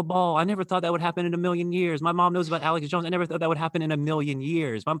Fall of the Cabal. I never thought that would happen in a million years. My mom knows about Alex Jones. I never thought that would happen in a million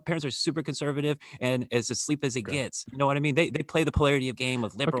years. My parents are super conservative and as asleep as it gets. You know what I mean? They play the polarity of game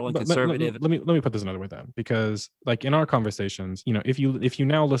of liberal and conservative. Let me put this another way then, because like in our conversations, if you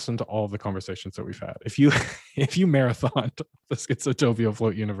now listen to all of the conversations that we've had, if you marathon the Schizotopia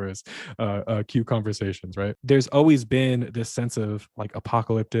Float Universe Q conversations, right? There's always been this sense of like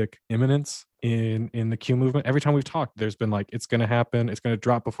apocalyptic imminence in the Q movement. Every time we've talked, there's been like, it's going to happen, it's going to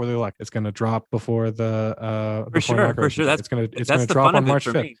drop before the elect, it's going to drop before the for sure. That's going to drop on March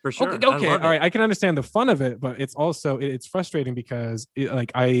 5th. For sure. Okay, all right, I can understand the fun of it, but it's also it's frustrating because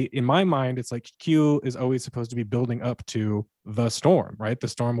in my mind, it's like Q is always supposed to be building up to the storm, right? The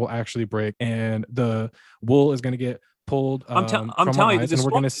storm will actually break and the wool is going to get pulled I'm from our telling you, eyes, and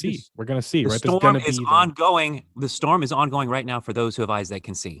we're going to see. We're going to see, the right? There's going storm to is be the ongoing. The storm is ongoing right now for those who have eyes that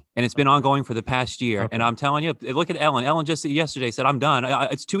can see, and it's been ongoing for the past year. And okay. I'm telling you, look at Ellen. Ellen just yesterday said, "I'm done.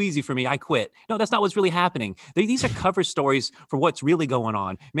 It's too easy for me. I quit." No, that's not what's really happening. These are cover stories for what's really going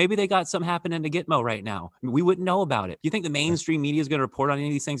on. Maybe they got something happening to Gitmo right now. We wouldn't know about it. You think the mainstream media is going to report on any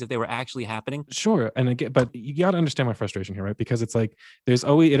of these things if they were actually happening? Sure. And again, but you got to understand my frustration here, right? Because it's like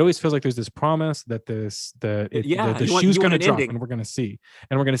it always feels like there's this promise that Yeah, the you shoe's want going to an drop, ending. and we're going to see,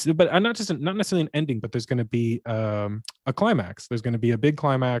 but I'm not necessarily an ending, but there's going to be a climax. There's going to be a big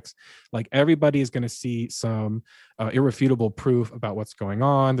climax. Like everybody is going to see some irrefutable proof about what's going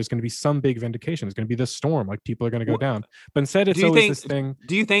on. There's going to be some big vindication. There's going to be this storm. Like people are going to go down. But instead, it's always this thing.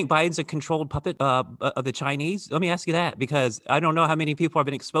 Do you think Biden's a controlled puppet of the Chinese? Let me ask you that, because I don't know how many people have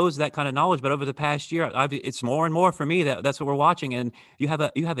been exposed to that kind of knowledge, but over the past year, it's more and more for me that's what we're watching. And you have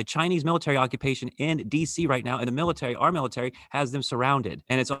a Chinese military occupation in D.C. right now, and our military has them surrounded,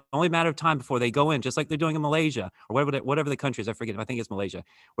 and it's only a matter of time before they go in, just like they're doing in Malaysia or whatever the country is. I forget. I think it's Malaysia,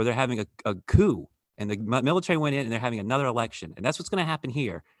 where they're having a coup, and the military went in, and they're having another election, and that's what's going to happen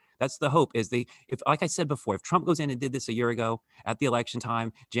here. That's the hope. If like I said before, if Trump goes in and did this a year ago at the election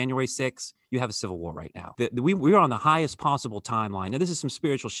time, January 6th, you have a civil war right now. We are on the highest possible timeline. Now, this is some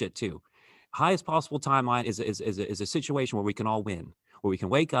spiritual shit too. Highest possible timeline is a situation where we can all win, where we can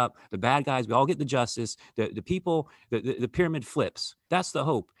wake up, the bad guys, we all get the justice, the people, the pyramid flips. That's the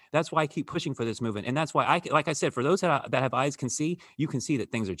hope. That's why I keep pushing for this movement. And that's why like I said, for those that have eyes can see, you can see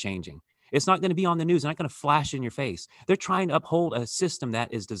that things are changing. It's not going to be on the news. They're not going to flash in your face. They're trying to uphold a system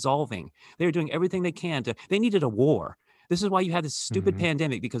that is dissolving. They're doing everything they can they needed a war. This is why you had this stupid Mhm.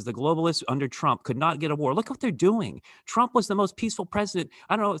 pandemic, because the globalists under Trump could not get a war. Look what they're doing. Trump was the most peaceful president,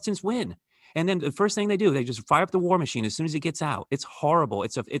 I don't know, since when? And then the first thing they do, they just fire up the war machine as soon as it gets out. It's horrible.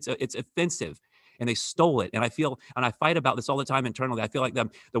 It's offensive. And they stole it. And I fight about this all the time internally. I feel like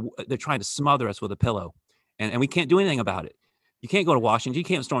they're trying to smother us with a pillow. And we can't do anything about it. You can't go to Washington. You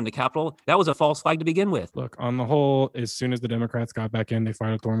can't storm the Capitol. That was a false flag to begin with. Look, on the whole, as soon as the Democrats got back in, they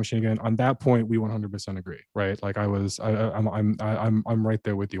fired up the war machine again. On that point, we 100% agree, right? Like I'm right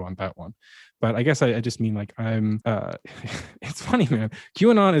there with you on that one. But I guess I just mean like it's funny, man.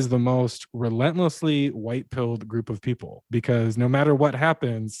 QAnon is the most relentlessly white-pilled group of people, because no matter what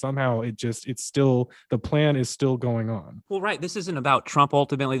happens, somehow the plan is still going on. Well, right. This isn't about Trump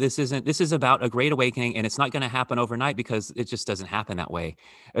ultimately. This is about a great awakening, and it's not going to happen overnight because it just doesn't happen that way.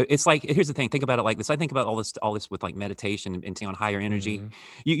 It's like, here's the thing, think about it like this. I think about all this with like meditation and on higher energy. Mhm.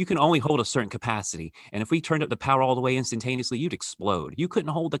 You can only hold a certain capacity. And if we turned up the power all the way instantaneously, you'd explode. You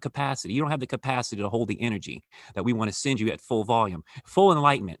couldn't hold the capacity. You don't have the capacity to hold the energy that we want to send you at full volume, full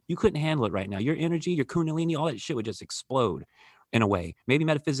enlightenment. You couldn't handle it right now. Your energy, your kundalini, all that shit would just explode in a way, maybe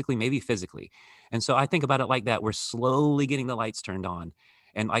metaphysically, maybe physically. And so I think about it like that. We're slowly getting the lights turned on.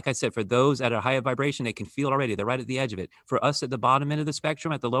 And like I said, for those at a higher vibration, they can feel it already. They're right at the edge of it. For us at the bottom end of the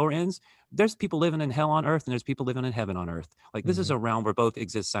spectrum, at the lower ends, there's people living in hell on earth and there's people living in heaven on earth. Like, this is Mhm. a realm where both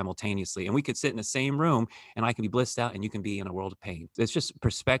exist simultaneously. And we could sit in the same room and I can be blissed out and you can be in a world of pain. It's just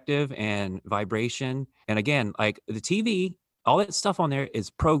perspective and vibration. And again, like the TV, all that stuff on there is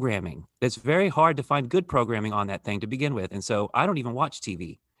programming. It's very hard to find good programming on that thing to begin with. And so I don't even watch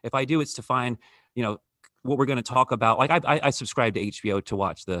TV. If I do, it's to find, you know, what we're going to talk about. Like I subscribed to HBO to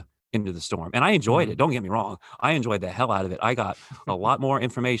watch the Into the Storm, and I enjoyed Mhm. it. Don't get me wrong, I enjoyed the hell out of it. I got a lot more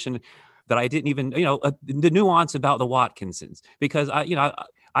information that I didn't even, the nuance about the Watkinsons, because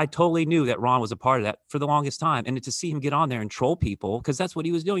I totally knew that Ron was a part of that for the longest time, and to see him get on there and troll people, because that's what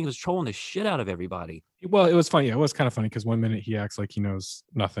he was doing. He was trolling the shit out of everybody. Well, it was funny. It was kind of funny because one minute he acts like he knows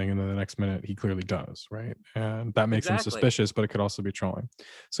nothing, and then the next minute he clearly does, right? And that makes him Exactly. suspicious, but it could also be trolling.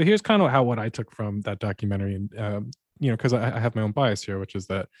 So here's kind of what I took from that documentary, and because I have my own bias here, which is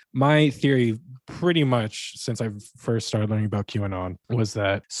that my theory, pretty much since I first started learning about QAnon, was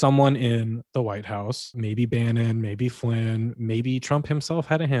that someone in the White House, maybe Bannon, maybe Flynn, maybe Trump himself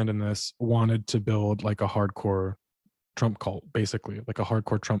had a hand in this, wanted to build like a hardcore Trump cult, basically like a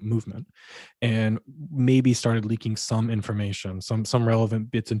hardcore Trump movement, and maybe started leaking some information, some relevant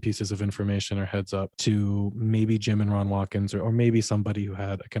bits and pieces of information or heads up to maybe Jim and Ron Watkins, or maybe somebody who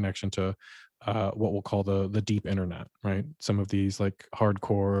had a connection to what we'll call the deep internet, right? Some of these like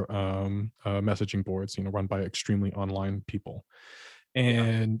hardcore messaging boards, run by extremely online people.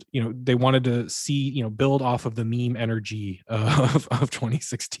 and they wanted to see, build off of the meme energy of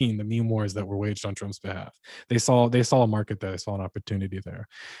 2016, the meme wars that were waged on Trump's behalf. They saw a market there, they saw an opportunity there,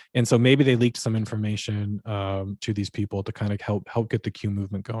 and so maybe they leaked some information to these people to kind of help get the Q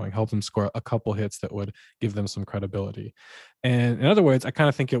movement going, help them score a couple hits that would give them some credibility. And in other words, I kind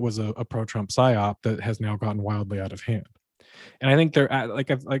of think it was a pro-Trump psyop that has now gotten wildly out of hand. And I think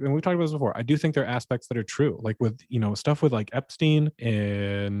and we've talked about this before, I do think there are aspects that are true, like with stuff with like Epstein,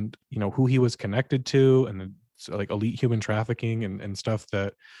 and who he was connected to, and then like elite human trafficking and stuff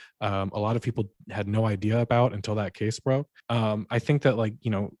that a lot of people had no idea about until that case broke. I think that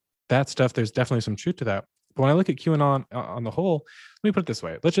that stuff, there's definitely some truth to that. But when I look at QAnon on the whole, let me put it this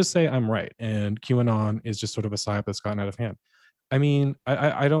way: let's just say I'm right, and QAnon is just sort of a psyop that's gotten out of hand. I mean,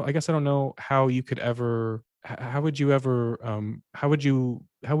 I don't. I guess I don't know how you could ever. How would you ever? How would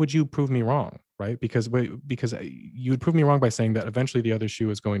you prove me wrong, right? Because you would prove me wrong by saying that eventually the other shoe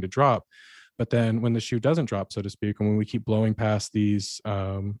is going to drop, but then when the shoe doesn't drop, so to speak, and when we keep blowing past these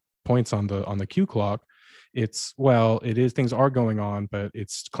points on the Q clock, it is, things are going on, but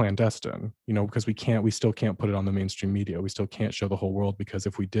it's clandestine, because we still can't put it on the mainstream media. We still can't show the whole world, because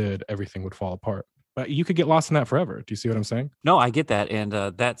if we did, everything would fall apart. But you could get lost in that forever. Do you see what I'm saying? No, I get that. And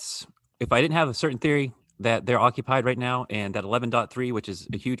that's, if I didn't have a certain theory that they're occupied right now, and that 11.3, which is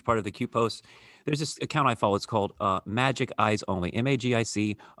a huge part of the Q post, there's this account I follow. It's called Magic Eyes Only,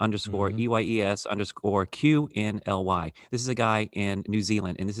 MAGIC underscore EYES underscore QNLY. This is a guy in New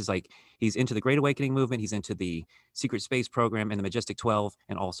Zealand, and this is like, he's into the Great Awakening movement. He's into the secret space program and the Majestic 12,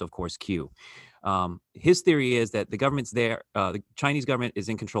 and also, of course, Q. His theory is that the government's there. The Chinese government is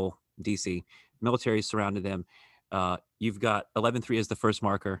in control, DC. Military surrounded them. You've got 11.3 as the first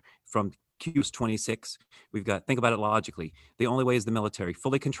marker from Q's 26. We've got, think about it logically. The only way is the military,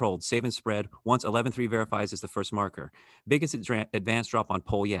 fully controlled, save and spread. Once 11.3 verifies as the first marker. Biggest advanced drop on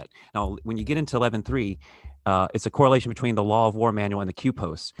poll yet. Now, when you get into 11.3, it's a correlation between the Law of War manual and the Q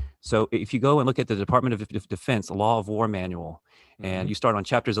posts. So if you go and look at the Department of Defense Law of War manual, and you start on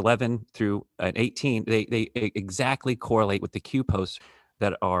chapters 11 through 18, they exactly correlate with the Q posts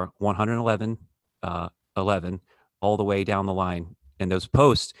that are 111, 11, all the way down the line. And those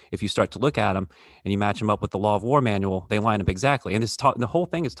posts, if you start to look at them and you match them up with the Law of War manual, they line up exactly. And the whole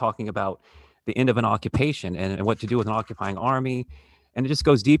thing is talking about the end of an occupation and what to do with an occupying army. And it just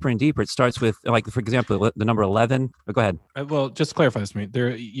goes deeper and deeper. It starts with, like, for example, the number 11. Go ahead. Well, just clarify this to me.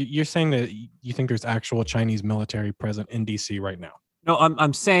 You're saying that you think there's actual Chinese military present in DC right now? No,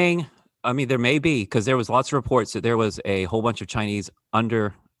 I'm saying, I mean, there may be, because there was lots of reports that there was a whole bunch of Chinese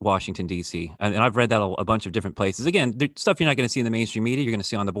under Washington, D.C. And I've read that a bunch of different places. Again, stuff you're not going to see in the mainstream media. You're going to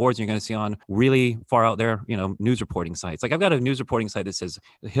see on the boards, and you're going to see on really far out there, news reporting sites. Like, I've got a news reporting site that says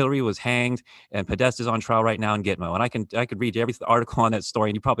Hillary was hanged and Podesta's on trial right now in Gitmo. And I could read every article on that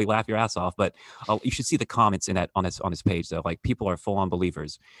story, and you probably laugh your ass off. But you should see the comments in that on this page, though. Like, people are full on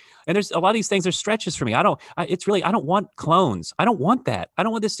believers. And there's a lot of these things are stretches for me. I don't want clones. I don't want that. I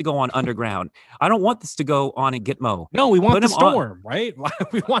don't want this to go on underground. I don't want this to go on in Gitmo. No, we want the storm, right?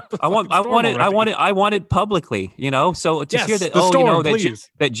 We want the I want it publicly, So to hear that,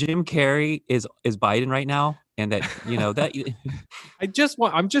 that Jim Carrey is Biden right now, and that that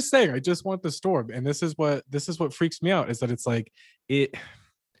I'm just saying, I just want the storm. And this is what freaks me out, is that it's like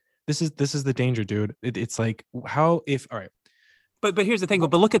this is the danger, dude. It's like, all right. But here's the thing.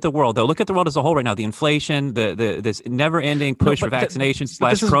 But look at the world, though. Look at the world as a whole right now. The inflation, this never-ending push for vaccinations /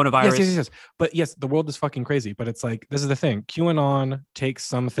 coronavirus. Yes. But yes, the world is fucking crazy. But it's like, this is the thing. QAnon takes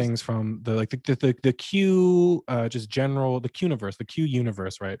some things from the Q, just general, the Q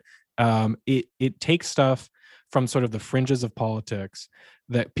universe, right? It takes stuff from sort of the fringes of politics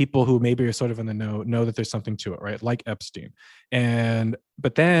that people who maybe are sort of in the know that there's something to it, right? Like Epstein.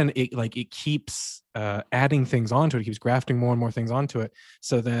 But then it keeps adding things onto it. It keeps grafting more and more things onto it,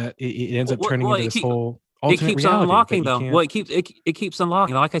 so that it ends up turning into this whole alternate it keeps unlocking, though. Well, it keeps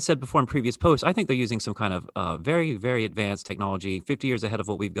unlocking. Like I said before in previous posts, I think they're using some kind of very, very advanced technology, 50 years ahead of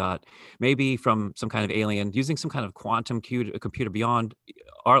what we've got, maybe from some kind of alien, using some kind of quantum computer beyond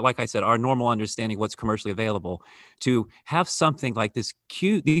like I said, our normal understanding of what's commercially available, to have something like this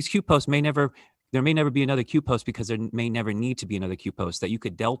these Q posts there may never be another Q post, because there may never need to be another Q post that you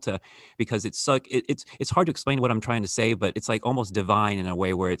could delta, because it's hard to explain what I'm trying to say, but it's like almost divine in a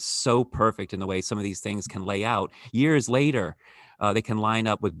way, where it's so perfect in the way some of these things can lay out years later. They can line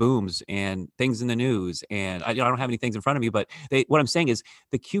up with booms and things in the news. And I don't have any things in front of me, but what I'm saying is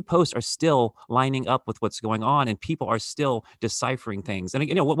the Q posts are still lining up with what's going on, and people are still deciphering things. And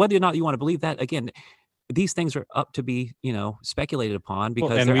whether or not you want to believe that, again, these things are up to be, speculated upon Well,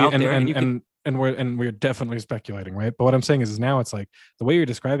 because and they're we out there, and you can. and we're definitely speculating, right? But what I'm saying is now it's like the way you're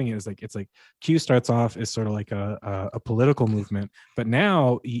describing it is like it's like Q starts off as sort of like a political movement, but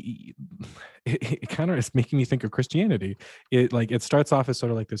now it kind of is making me think of Christianity. It starts off as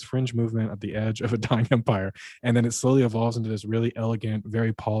sort of like this fringe movement at the edge of a dying empire, and then it slowly evolves into this really elegant,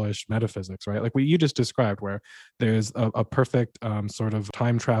 very polished metaphysics, right? Like what you just described, where there's a perfect sort of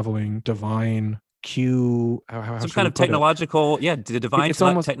time traveling divine Q. How Some should kind we of put it? technological, the divine It's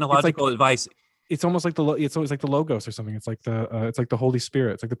almost it's like technological advice. it's almost like it's always like the logos or something. It's like the Holy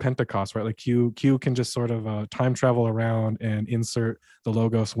Spirit. It's like the Pentecost, right? Like Q can just sort of time travel around and insert the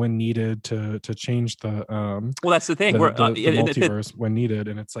logos when needed to change Well, that's the thing. the multiverse when needed.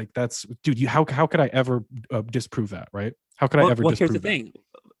 And it's like that's dude. How could I ever disprove that, right? How could I ever Well, here's the disprove that?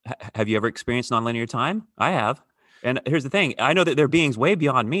 thing. Have you ever experienced nonlinear time? I have. And here's the thing. I know that there are beings way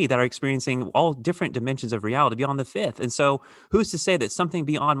beyond me that are experiencing all different dimensions of reality beyond the fifth. And so who's to say that something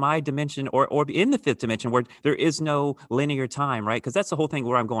beyond my dimension or in the fifth dimension where there is no linear time, right? Because that's the whole thing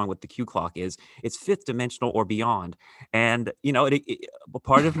where I'm going with the Q clock is it's fifth dimensional or beyond. And,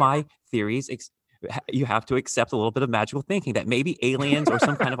 part of my theories, you have to accept a little bit of magical thinking that maybe aliens or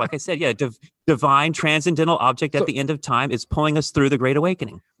some kind of, like I said, divine transcendental object at So- the end of time is pulling us through the Great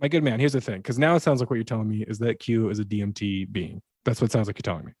Awakening. My good man, here's the thing, because now it sounds like what you're telling me is that Q is a DMT being. That's what it sounds like you're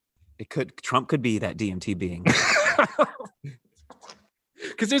telling me. Trump could be that DMT being.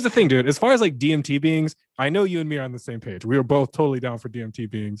 Because here's the thing, dude. As far as like DMT beings, I know you and me are on the same page. We are both totally down for DMT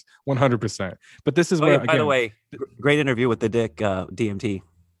beings, 100%. But this is where, by the way, great interview with the Dick DMT.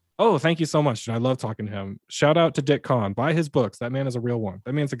 Oh, thank you so much. I love talking to him. Shout out to Dick Kahn. Buy his books. That man is a real one.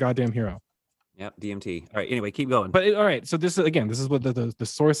 That man's a goddamn hero. Yep, DMT. All right. Anyway, keep going. But all right. So this is what the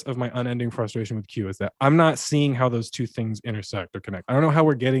source of my unending frustration with Q is that I'm not seeing how those two things intersect or connect. I don't know how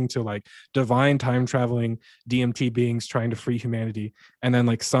we're getting to like divine time traveling DMT beings trying to free humanity, and then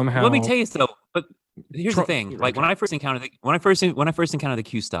like somehow. Let me tell you though. But here's the thing. Like when I first encountered the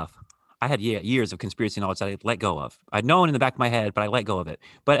Q stuff, I had years of conspiracy knowledge that I let go of. I'd known in the back of my head, but I let go of it.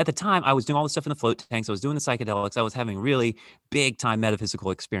 But at the time, I was doing all this stuff in the float tanks. I was doing the psychedelics. I was having really big time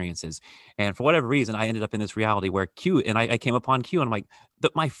metaphysical experiences. And for whatever reason, I ended up in this reality where Q, and I came upon Q, and I'm like,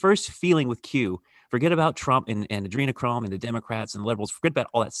 my first feeling with Q, forget about Trump and adrenochrome and the Democrats and the liberals, forget about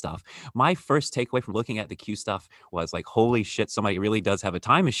all that stuff. My first takeaway from looking at the Q stuff was like, holy shit, somebody really does have a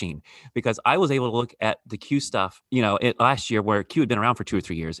time machine. Because I was able to look at the Q stuff, last year where Q had been around for 2 or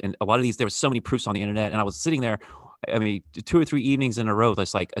 3 years. And a lot of these, there was so many proofs on the internet. And I was sitting there, 2 or 3 evenings in a row,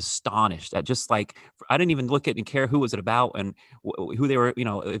 just like astonished at just like, I didn't even look at and care who was it about and who they were,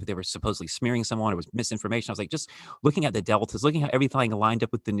 if they were supposedly smearing someone or was misinformation. I was like, just looking at the deltas, looking at everything lined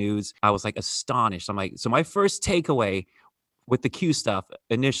up with the news. I was like astonished. I'm like, so my first takeaway with the Q stuff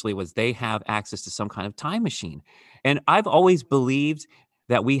initially was they have access to some kind of time machine. And I've always believed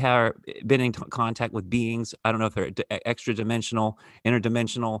that we have been in contact with beings. I don't know if they're extra dimensional,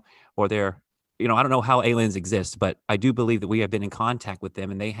 interdimensional, or they're, I don't know how aliens exist, but I do believe that we have been in contact with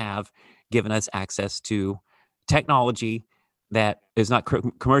them and they have given us access to technology that is not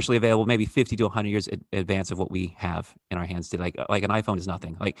commercially available, maybe 50 to 100 years in advance of what we have in our hands today. Like an iPhone is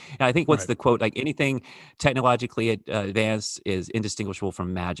nothing. Like, and I think what's the quote, like anything technologically advanced is indistinguishable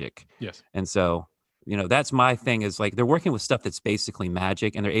from magic. Yes. And so, that's my thing is like, they're working with stuff that's basically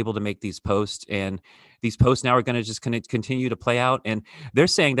magic and they're able to make these posts, and these posts now are going to just continue to play out. And they're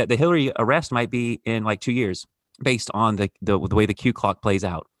saying that the Hillary arrest might be in like 2 years based on the way the Q clock plays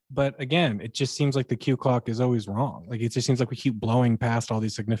out. But again, it just seems like the Q clock is always wrong. Like it just seems like we keep blowing past all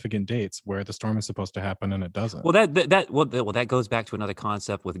these significant dates where the storm is supposed to happen and it doesn't. Well, that goes back to another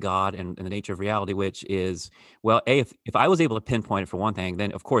concept with God and the nature of reality, which is, well, if I was able to pinpoint it for one thing,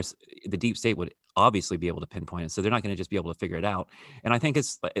 then of course the deep state would obviously be able to pinpoint it. So they're not going to just be able to figure it out. And I think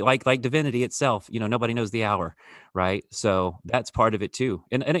it's like divinity itself. Nobody knows the hour, right? So that's part of it too.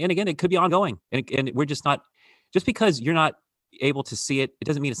 And again, it could be ongoing, and we're just not, just because you're not able to see it, it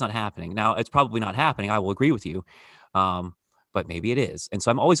doesn't mean it's not happening. Now, it's probably not happening. I will agree with you. But maybe it is. And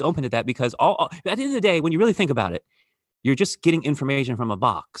so I'm always open to that, because at the end of the day, when you really think about it, you're just getting information from a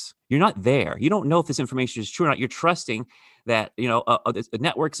box. You're not there. You don't know if this information is true or not. You're trusting that,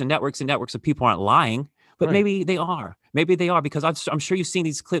 networks and networks and networks of people aren't lying, but Right. maybe they are. Maybe they are, because I'm sure you've seen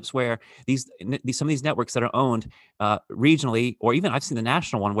these clips where some of these networks that are owned regionally, or even I've seen the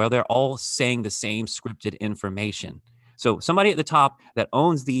national one, where they're all saying the same scripted information. So somebody at the top that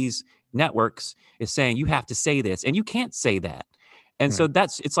owns these networks is saying, you have to say this, and you can't say that. And so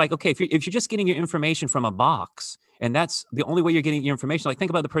it's like, okay, if you're just getting your information from a box And that's the only way you're getting your information. Like,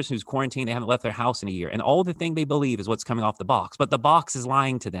 think about the person who's quarantined, they haven't left their house in a year, and all the thing they believe is what's coming off the box, but the box is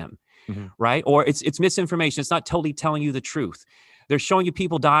lying to them, right? Or it's misinformation. It's not totally telling you the truth. They're showing you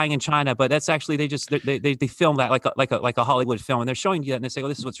people dying in China, but that's actually they film that like a Hollywood film, and they're showing you that, and they say, "Oh,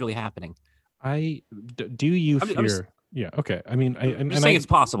 this is what's really happening." Do you I'm fear? just, Yeah. Okay. I mean, I'm just saying it's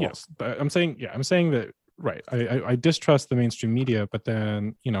possible. yes, but I'm saying that right. I distrust the mainstream media, but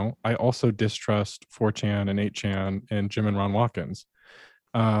then I also distrust 4chan and 8chan and Jim and Ron Watkins.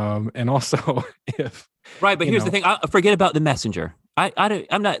 And also if Right, but here's the thing. I forget about the messenger. Here's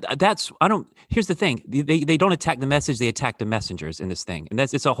the thing. They don't attack the message. They attack the messengers in this thing, and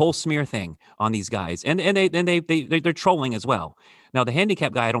it's a whole smear thing on these guys, and they're trolling as well. Now the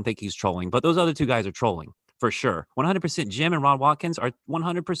handicap guy, I don't think he's trolling, but those other two guys are trolling for sure. 100%. Jim and Ron Watkins are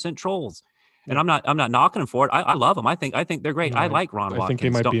 100% trolls, and I'm not knocking them for it. I love them. I think they're great. I like Ron Watkins. I think they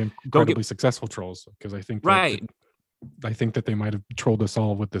might be incredibly successful trolls, because I think right. I think that they might have trolled us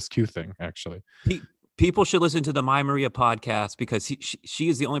all with this Q thing, actually. People should listen to the My Maria podcast, because she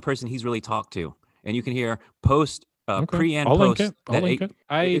is the only person he's really talked to. And you can hear post, pre and post. I'll link it.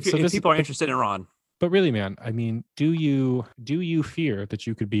 If people are interested in Ron. But really, man, I mean, do you fear that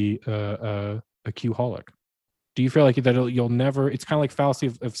you could be a Q-holic? Do you feel like that you'll never? It's kind of like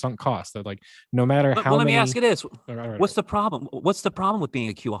fallacy of sunk cost. That like no matter how. Well, let me ask you this: right. What's the problem? What's the problem with being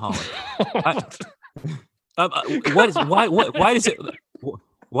a Q-holic?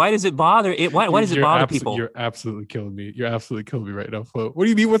 Why does it bother it? Why does it bother people? You're absolutely killing me. You're absolutely killing me right now, Flo. What do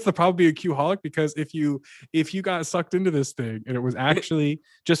you mean? What's the problem being a Q-holic? Because if you got sucked into this thing and it was actually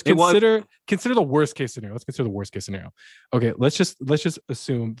just consider the worst case scenario. Let's consider the worst case scenario. Okay, let's just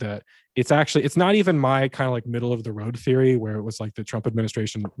assume that it's not even my kind of like middle of the road theory where it was like the Trump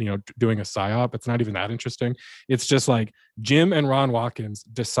administration, doing a psyop. It's not even that interesting. It's just like Jim and Ron Watkins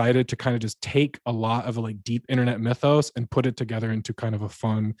decided to kind of just take a lot of like deep internet mythos and put it together into kind of a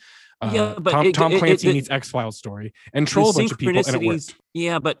fun Tom Clancy meets X-Files story and troll a bunch of people, and it worked.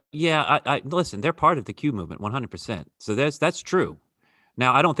 I listen, they're part of the Q movement 100%. So that's true.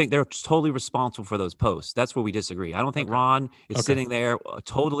 Now, I don't think they're totally responsible for those posts. That's where we disagree. I don't think Ron is sitting there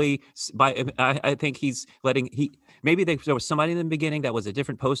totally I think he's maybe there was somebody in the beginning that was a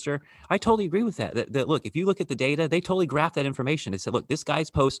different poster. I totally agree with that. That look, if you look at the data, they totally graphed that information. They said, look, this guy's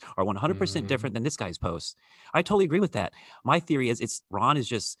posts are 100% different than this guy's posts. I totally agree with that. My theory is Ron is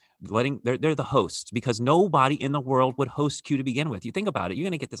just they're the hosts, because nobody in the world would host Q to begin with. You think about it. You're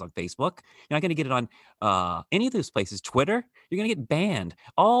going to get this on Facebook. You're not going to get it on any of those places. Twitter, you're going to get banned.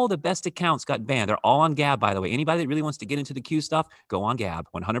 All the best accounts got banned. They're all on Gab, by the way. Anybody that really wants to get into the Q stuff, go on Gab.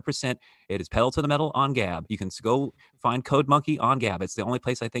 100%. It is pedal to the metal on Gab. You can go find Code Monkey on Gab. It's the only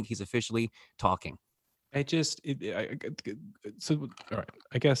place I think he's officially talking. So all right,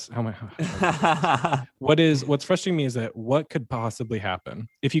 I guess what's frustrating me is that what could possibly happen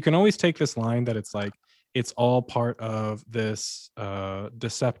if you can always take this line that it's like it's all part of this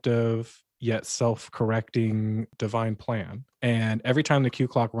deceptive yet self-correcting divine plan, and every time the Q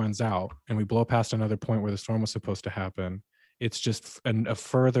clock runs out and we blow past another point where the storm was supposed to happen, it's just a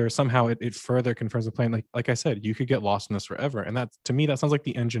further somehow it further confirms the plan. Like I said, you could get lost in this forever, and that to me that sounds like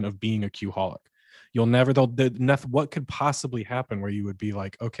the engine of being a Q-holic. You'll never, what could possibly happen where you would be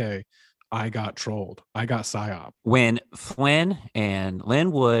like, okay, I got trolled, I got psyop. When Flynn and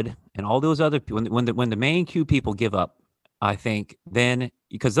Lynn Wood and all those other people, when the main Q people give up, I think then,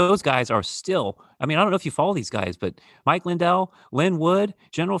 because those guys are still, I mean, I don't know if you follow these guys, but Mike Lindell, Lynn Wood,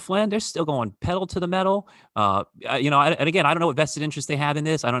 General Flynn, they're still going pedal to the metal. And again, I don't know what vested interest they have in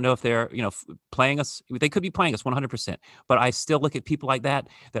this. I don't know if they're, playing us. They could be playing us 100%. But I still look at people like that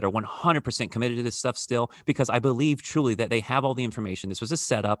are 100% committed to this stuff still, because I believe truly that they have all the information. This was a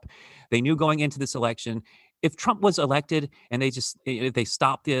setup. They knew going into this election, if Trump was elected and if they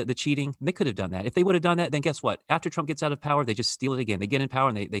stopped the cheating, they could have done that. If they would have done that, then guess what? After Trump gets out of power, they just steal it again. They get in power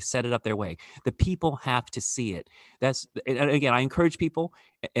and they set it up their way. The people have to see it. And again, I encourage people.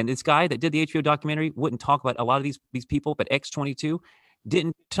 And this guy that did the HBO documentary wouldn't talk about a lot of these people, but X22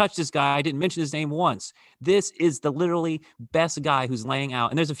 didn't touch this guy, didn't mention his name once. This is the literally best guy who's laying out.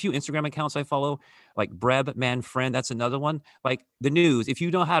 And there's a few Instagram accounts I follow, like Breb Man Friend. That's another one. Like the news. If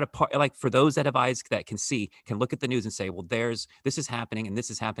you know how to like for those that have eyes that can see, can look at the news and say, well, this is happening and this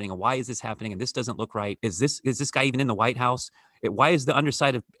is happening, and why is this happening? And this doesn't look right. Is this guy even in the White House? Why is the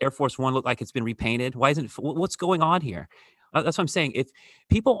underside of Air Force One look like it's been repainted? Why isn't what's going on here? That's what I'm saying. If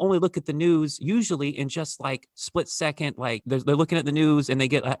people only look at the news usually in just like split second, like they're looking at the news and they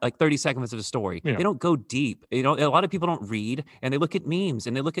get like 30 seconds of a story. Yeah. They don't go deep. You know, a lot of people don't read and they look at memes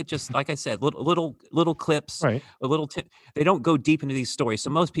and they look at just, like I said, little clips, Right. they don't go deep into these stories. So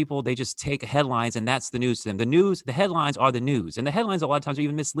most people, they just take headlines and that's the news to them. The headlines are the news, and the headlines a lot of times are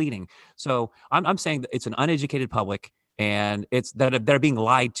even misleading. So I'm saying that it's an uneducated public, and it's that they're being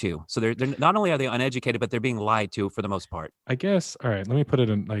lied to. So they're not only are they uneducated, but they're being lied to for the most part. I guess, all right, let me put it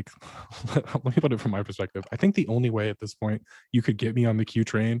in like, let me put it from my perspective. I think the only way at this point you could get me on the Q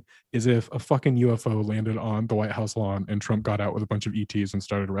train is if a fucking UFO landed on the White House lawn and Trump got out with a bunch of ETs and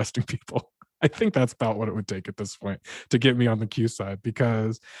started arresting people. I think that's about what it would take at this point to get me on the Q side,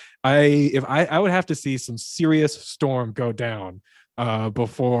 because I would have to see some serious storm go down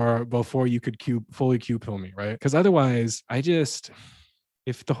before you could fully Q pill me, right? Because otherwise,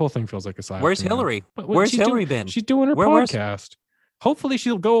 if the whole thing feels like a psyop Where's to me. Hillary? But Where's Hillary been? She's doing her Where's podcast. Hopefully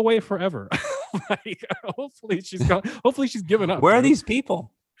she'll go away forever. Like, hopefully she's gone. Hopefully she's given up. Where are dude. these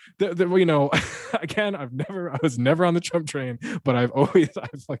people? You know, again, I was never on the Trump train, but I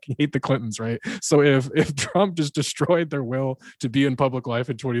fucking hate the Clintons, right? So if Trump just destroyed their will to be in public life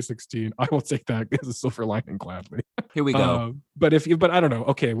in 2016, I will take that as a silver lining gladly. Here we go. But I don't know.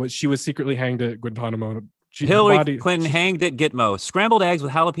 Okay, well, she was secretly hanged at Guantanamo. Hillary Clinton hanged at Gitmo. Scrambled eggs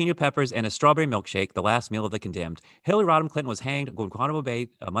with jalapeno peppers and a strawberry milkshake, the last meal of the condemned. Hillary Rodham Clinton was hanged at Guantanamo Bay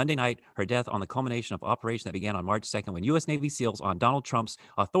Monday night. Her death on the culmination of operation that began on March 2nd when U.S. Navy SEALs on Donald Trump's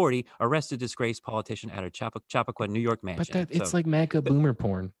authority arrested disgraced politician at her Chappaqua, New York mansion. But it's like MAGA boomer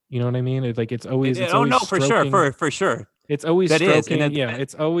porn. You know what I mean? It's always. For sure. It's always that stroking. Is,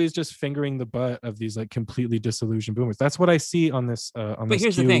 it's always just fingering the butt of these like completely disillusioned boomers. That's what I see on this. But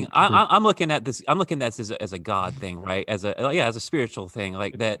here's the thing: I'm looking at this. I'm looking at this as a God thing, right? As a spiritual thing,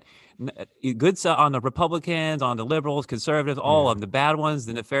 like that. Good on the Republicans, on the liberals, conservatives, all of them, the bad ones,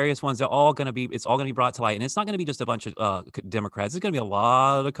 the nefarious ones. It's all going to be brought to light, and it's not going to be just a bunch of Democrats. It's going to be a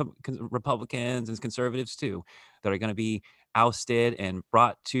lot of Republicans and conservatives too that are going to be ousted and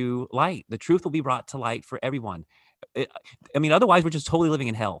brought to light. The truth will be brought to light for everyone. Otherwise we're just totally living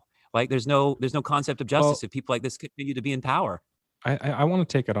in hell. Like there's no concept of justice if people like this continue to be in power. I want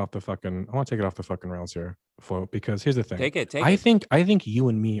to take it off the fucking rails here, Flo, because here's the thing. Take it. I think you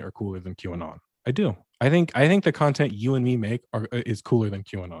and me are cooler than QAnon. I do. I think the content you and me make is cooler than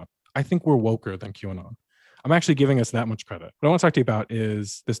QAnon. I think we're woker than QAnon. I'm actually giving us that much credit. What I want to talk to you about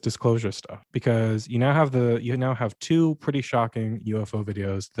is this disclosure stuff, because you now have two pretty shocking UFO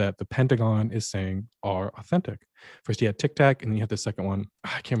videos that the Pentagon is saying are authentic. First you had Tic Tac, and then you had the second one.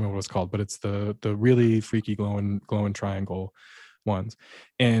 I can't remember what it's called, but it's the really freaky glowing triangle ones.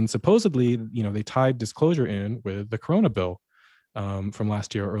 And supposedly, they tied disclosure in with the Corona bill from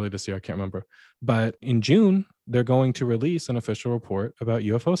last year or early this year. I can't remember. But in June, they're going to release an official report about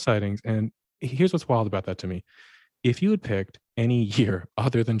UFO sightings. And here's what's wild about that to me. If you had picked any year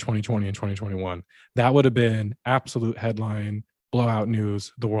other than 2020 and 2021, that would have been absolute headline, blowout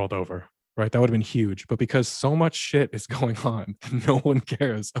news the world over, right? That would have been huge. But because so much shit is going on, no one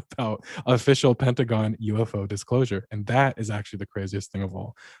cares about official Pentagon UFO disclosure. And that is actually the craziest thing of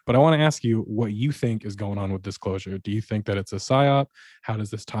all. But I want to ask you what you think is going on with disclosure. Do you think that it's a psyop? How does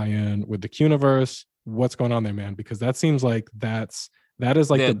this tie in with the Q-universe? What's going on there, man? Because that seems like that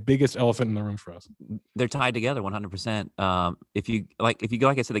is like the biggest elephant in the room for us. They're tied together 100%. If you go,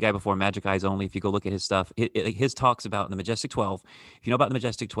 like I said, the guy before, Magic Eyes Only, if you go look at his stuff, his talks about the Majestic 12. If you know about the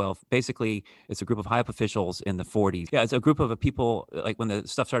Majestic 12, basically it's a group of high up officials in the 40s. Yeah, it's a group of people, like when the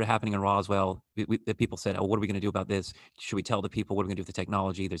stuff started happening in Roswell, the people said, oh, what are we going to do about this? Should we tell the people what are we going to do with the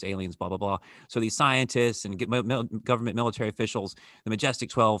technology? There's aliens, blah, blah, blah. So these scientists and government military officials, the Majestic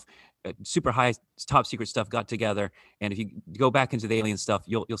 12, super high top secret stuff got together, and if you go back into the alien stuff,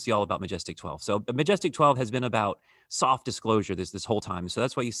 you'll see all about Majestic 12. So Majestic 12 has been about soft disclosure this whole time. So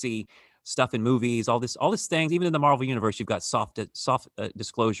that's why you see stuff in movies, all this things. Even in the Marvel universe, you've got soft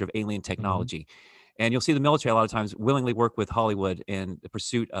disclosure of alien technology. Mm-hmm. And you'll see the military a lot of times willingly work with Hollywood in the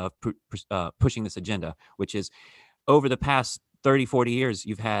pursuit of pushing this agenda, which is over the past 30, 40 years,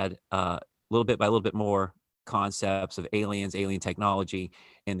 you've had little bit by little bit more concepts of aliens, alien technology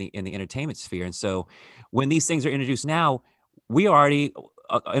in the entertainment sphere. And so when these things are introduced now, we are already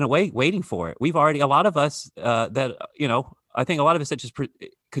in a way waiting for it. We've already, a lot of us that, I think a lot of us that just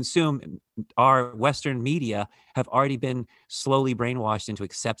consume our Western media have already been slowly brainwashed into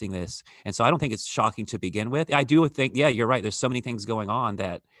accepting this. And so I don't think it's shocking to begin with. I do think, yeah, you're right. There's so many things going on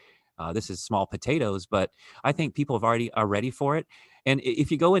that this is small potatoes, but I think people are ready for it. And if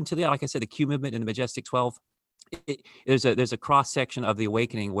you go into like I said, the Q movement and the Majestic 12, there's a cross section of the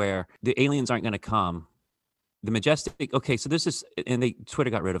awakening where the aliens aren't going to come the Majestic. Okay, so there's this, and Twitter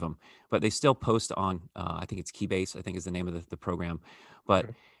got rid of them, but they still post on. I think it's Keybase. I think is the name of the program, but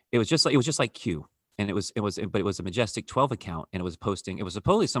Okay. it was just like Q, and but it was a Majestic 12 account, and it was posting. It was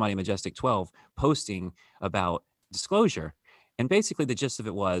supposedly somebody in Majestic 12 posting about disclosure, and basically the gist of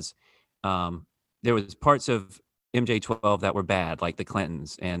it was, there was parts of MJ12 that were bad, like the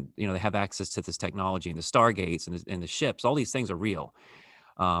Clintons, and they have access to this technology and the Stargates and the ships. All these things are real.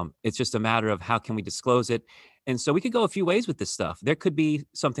 It's just a matter of how can we disclose it. And so we could go a few ways with this stuff. There could be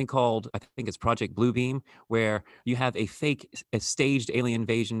something called, I think it's Project Bluebeam, where you have a staged alien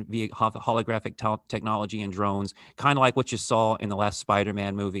invasion via holographic technology and drones, kind of like what you saw in the last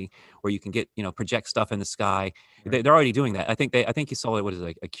Spider-Man movie, where you can get, project stuff in the sky. Right. They're already doing that. I think you saw it, what is it,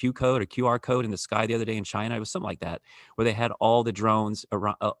 like a Q code or QR code in the sky the other day in China. It was something like that, where they had all the drones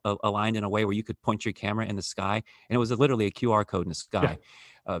aligned in a way where you could point your camera in the sky, and it was literally a QR code in the Yeah. sky.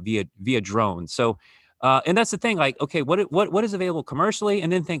 Via drone. So, and that's the thing. Like, okay, what is available commercially,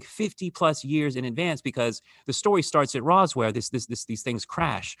 and then think 50 plus years in advance, because the story starts at Roswell. These things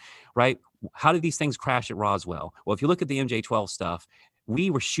crash, right? How did these things crash at Roswell? Well, if you look at the MJ12 stuff, we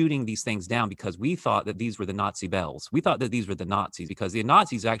were shooting these things down because we thought that these were the Nazi bells. We thought that these were the Nazis, because the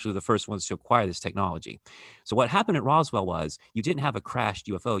Nazis actually were the first ones to acquire this technology. So what happened at Roswell was you didn't have a crashed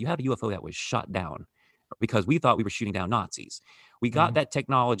UFO. You had a UFO that was shot down, because we thought we were shooting down Nazis. We got that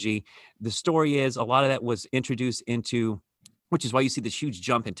technology. The story is a lot of that was introduced into, which is why you see this huge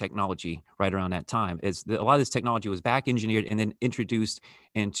jump in technology right around that time, is that a lot of this technology was back engineered and then introduced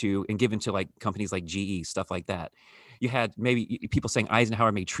into and given to like companies like GE, stuff like that. You had maybe people saying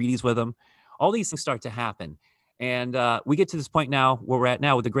Eisenhower made treaties with them. All these things start to happen. And we get to this point now where we're at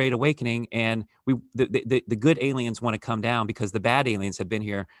now with the Great Awakening, and the good aliens want to come down because the bad aliens have been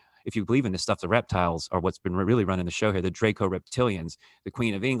here. If you believe in this stuff, the reptiles are what's been really running the show here. The Draco reptilians, the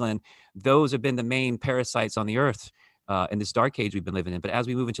Queen of England, those have been the main parasites on the earth in this dark age we've been living in. But as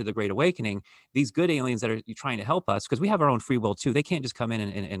we move into the Great Awakening, these good aliens that are trying to help us, because we have our own free will too, they can't just come in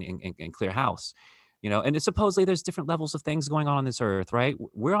and clear house. And supposedly there's different levels of things going on this earth, right?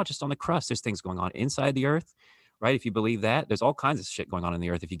 We're all just on the crust. There's things going on inside the earth, right? If you believe that, there's all kinds of shit going on in the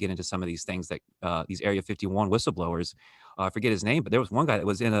earth. If you get into some of these things that these Area 51 whistleblowers, I forget his name, but there was one guy that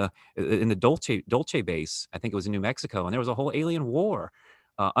was in the Dulce base. I think it was in New Mexico, and there was a whole alien war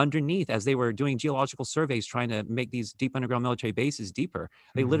underneath as they were doing geological surveys, trying to make these deep underground military bases deeper.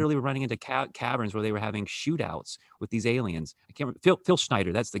 They literally were running into caverns where they were having shootouts with these aliens. I can't remember, Phil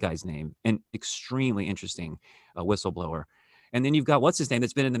Schneider, that's the guy's name, an extremely interesting whistleblower. And then you've got what's his name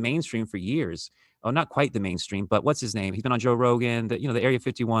that's been in the mainstream for years. Oh, not quite the mainstream, but what's his name? He's been on Joe Rogan, the Area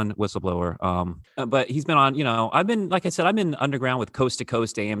 51 whistleblower. But he's been on, I've been, like I said, I've been underground with coast to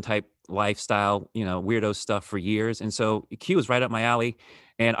coast AM type lifestyle, weirdo stuff for years. And so Q is right up my alley,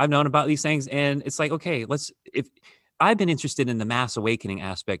 and I've known about these things. And it's like, okay, if I've been interested in the mass awakening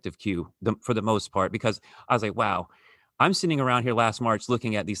aspect of Q for the most part, because I was like, wow, I'm sitting around here last March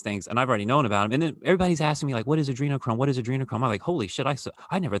looking at these things, and I've already known about them. And then everybody's asking me, like, what is adrenochrome? What is adrenochrome? I'm like, holy shit,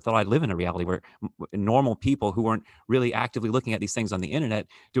 I never thought I'd live in a reality where normal people who weren't really actively looking at these things on the internet,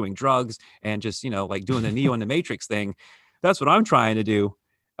 doing drugs and just, like doing the Neo and the Matrix thing. That's what I'm trying to do.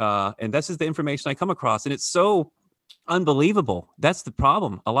 And this is the information I come across. And it's so unbelievable. That's the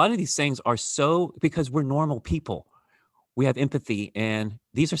problem. A lot of these things are because we're normal people. We have empathy, and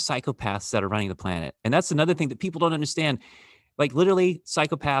these are psychopaths that are running the planet. And that's another thing that people don't understand. Like, literally,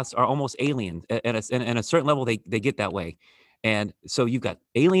 psychopaths are almost alien. At a certain level, they get that way. And so you've got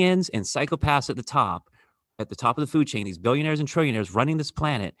aliens and psychopaths at the top of the food chain, these billionaires and trillionaires running this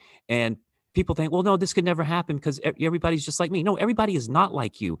planet. And people think, well, no, this could never happen because everybody's just like me. No, everybody is not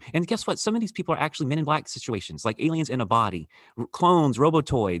like you. And guess what? Some of these people are actually Men in Black situations, like aliens in a body, clones,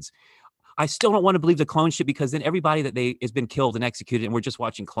 robotoids. I still don't want to believe the clone shit, because then everybody that has been killed and executed, and we're just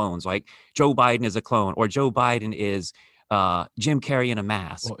watching clones. Like Joe Biden is a clone, or Joe Biden is Jim Carrey in a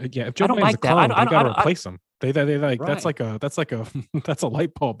mask. Well, yeah, if Joe I don't Biden's like a clone, that. they got to replace him. They like Right. that's like a that's a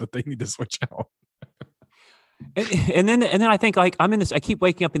light bulb that they need to switch out. And then I think, like, I'm in this. I keep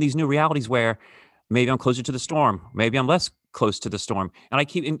waking up in these new realities where maybe I'm closer to the storm, maybe I'm less close to the storm, and I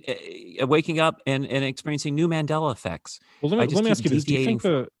keep waking up and experiencing new Mandela effects. Well, let me ask you this: do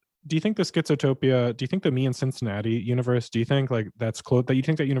you think the Schizotopia? Do you think the Me in Cincinnati universe? Do you think like that's close? That you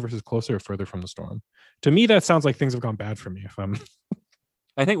think that universe is closer or further from the storm? To me, that sounds like things have gone bad for me. If I'm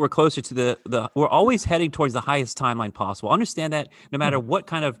I think we're closer to we're always heading towards the highest timeline possible. Understand that no matter what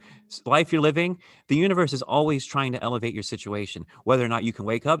kind of life you're living, the universe is always trying to elevate your situation, whether or not you can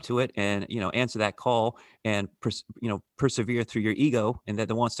wake up to it and, answer that call and, persevere through your ego and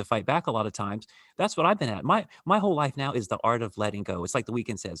that wants to fight back a lot of times. That's what I've been at. My whole life now is the art of letting go. It's like The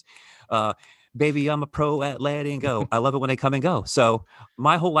Weeknd says, baby, I'm a pro at letting go. I love it when they come and go. So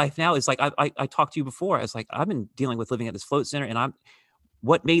my whole life now is like, I talked to you before. It's like, I've been dealing with living at this float center, and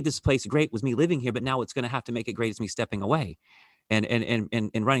what made this place great was me living here, but now what's going to have to make it great is me stepping away and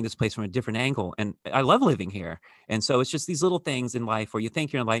running this place from a different angle. And I love living here. And so it's just these little things in life where you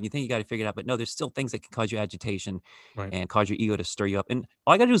think you're in light and you think you got to figure it out, but no, there's still things that can cause you agitation Right. and cause your ego to stir you up. And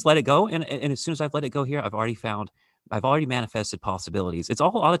all I got to do is let it go. And as soon as I've let it go here, I've already manifested possibilities. It's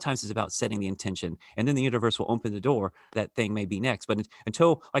all, a lot of times it's about setting the intention, and then the universe will open the door. That thing may be next. But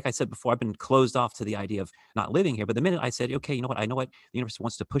until, like I said before, I've been closed off to the idea of not living here. But the minute I said, okay, you know what? I know what the universe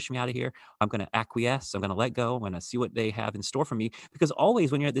wants to push me out of here. I'm going to acquiesce. I'm going to let go. I'm going to see what they have in store for me. Because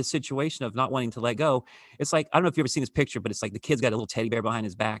always when you're at this situation of not wanting to let go, it's like, I don't know if you've ever seen this picture, but it's like the kid's got a little teddy bear behind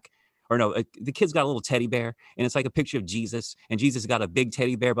his back. Or no, the kid's got a little teddy bear, and it's like a picture of Jesus, and Jesus got a big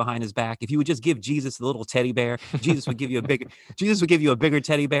teddy bear behind his back. If you would just give Jesus the little teddy bear, Jesus would give you a bigger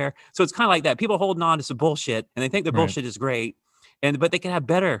teddy bear. So it's kind of like that. People holding on to some bullshit, and they think their Right. bullshit is great, but they can have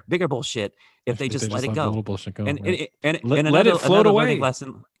bigger bullshit if they just let it the go. little bullshit go. And right. and Let it float another away. learning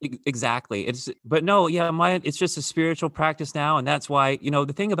lesson. Exactly. But no, yeah, it's just a spiritual practice now, and that's why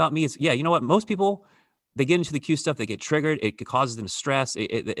the thing about me is, yeah, you know what, most people, they get into the Q stuff, they get triggered, it causes them stress,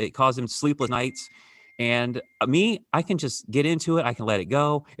 it causes them sleepless nights. And me, I can just get into it, I can let it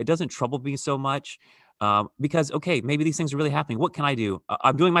go. It doesn't trouble me so much. Because okay, maybe these things are really happening. What can I do?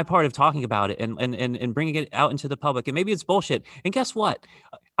 I'm doing my part of talking about it and bringing it out into the public. And maybe it's bullshit. And guess what?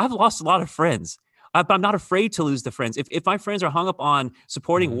 I've lost a lot of friends. I'm not afraid to lose the friends. If my friends are hung up on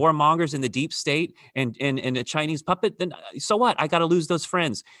supporting warmongers in the deep state and a Chinese puppet, then so what? I got to lose those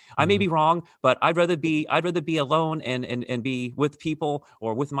friends. I may be wrong, but I'd rather be alone and be with people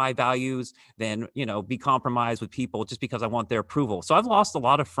or with my values than be compromised with people just because I want their approval. So I've lost a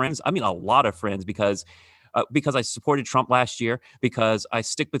lot of friends. I mean, a lot of friends because I supported Trump last year, because I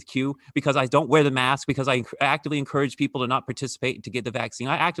stick with Q, because I don't wear the mask, because I actively encourage people to not participate to get the vaccine.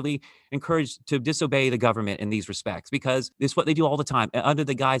 I actively encourage to disobey the government in these respects, because it's what they do all the time. Under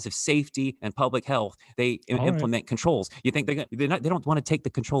the guise of safety and public health, they implement controls. You think they don't want to take the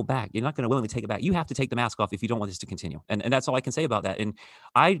control back. You're not going to willingly take it back. You have to take the mask off if you don't want this to continue. And that's all I can say about that. And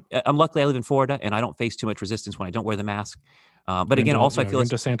I'm luckily I live in Florida and I don't face too much resistance when I don't wear the mask. But again, also I feel you're in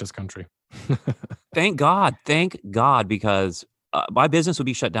DeSantis country. Thank God, because my business would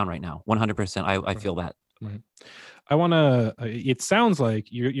be shut down right now. 100%. I feel that. Right. I want to. It sounds like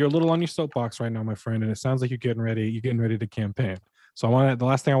you're a little on your soapbox right now, my friend, and it sounds like you're getting ready to campaign. So the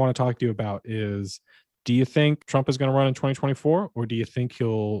last thing I want to talk to you about is, do you think Trump is going to run in 2024, or do you think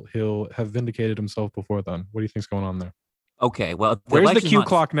he'll have vindicated himself before then? What do you think's going on there? Okay, well, where's the Q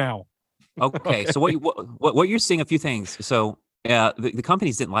clock now? Okay, so what you're seeing, a few things. So the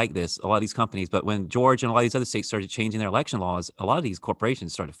companies didn't like this, a lot of these companies, but when Georgia and a lot of these other states started changing their election laws, a lot of these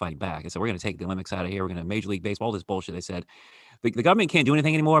corporations started fighting back. They said, we're going to take the Olympics out of here. We're going to Major League Baseball, all this bullshit. They said, the government can't do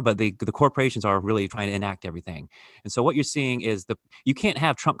anything anymore, but the corporations are really trying to enact everything. And so what you're seeing is you can't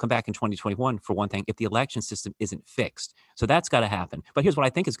have Trump come back in 2021, for one thing, if the election system isn't fixed. So that's got to happen. But here's what I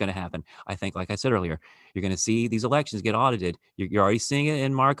think is going to happen. I think, like I said earlier, you're going to see these elections get audited. You're already seeing it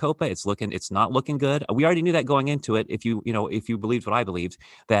in Maricopa. It's not looking good. We already knew that going into it. If you believed what I believed,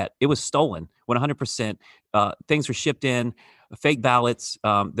 that it was stolen 100%. Things were shipped in, fake ballots,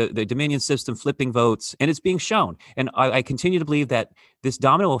 the Dominion system flipping votes, and it's being shown. And I continue to believe that this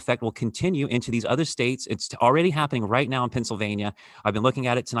domino effect will continue into these other states. It's already happening right now in Pennsylvania. I've been looking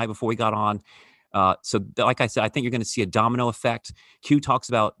at it tonight before we got on. So like I said, I think you're going to see a domino effect. Q talks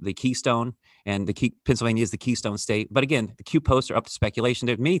about the Keystone, and Pennsylvania is the Keystone state. But again, the Q posts are up to speculation.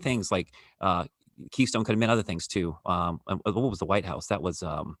 There are many things like Keystone could have meant other things too. What was the White House? That was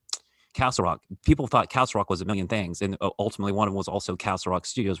Castle Rock. People thought Castle Rock was a million things, and ultimately one of them was also Castle Rock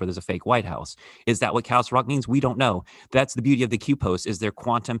Studios, where there's a fake White House. Is that what Castle Rock means? We don't know. That's the beauty of the Q post, is they're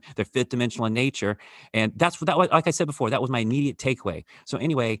quantum, they're fifth dimensional in nature, and that's what like I said before, that was my immediate takeaway. So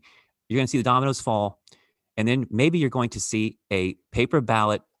anyway, you're going to see the dominoes fall, and then maybe you're going to see a paper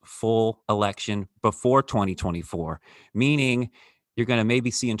ballot full election before 2024, meaning you're going to maybe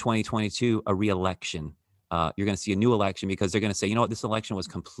see in 2022 a re-election. You're going to see a new election, because they're going to say, you know what, this election was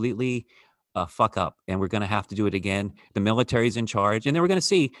completely fuck up, and we're going to have to do it again. The military's in charge, and then we're going to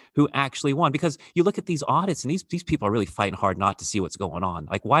see who actually won. Because you look at these audits, and these people are really fighting hard not to see what's going on.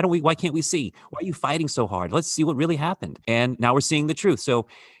 Like, why can't we see? Why are you fighting so hard? Let's see what really happened. And now we're seeing the truth. So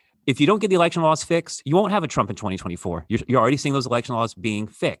if you don't get the election laws fixed, you won't have a Trump in 2024. You're already seeing those election laws being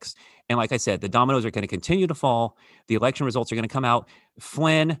fixed. And like I said, the dominoes are going to continue to fall. The election results are going to come out.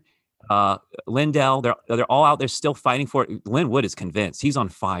 Flynn, Lindell, they're all out there still fighting for it. Lin Wood is convinced. He's on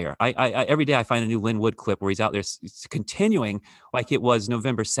fire. I every day I find a new Lin Wood clip where he's out there continuing like it was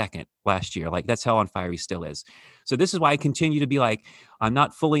November 2nd last year. Like, that's how on fire he still is. So this is why I continue to be like, I'm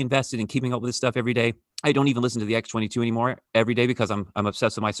not fully invested in keeping up with this stuff every day. I don't even listen to the X22 anymore every day because I'm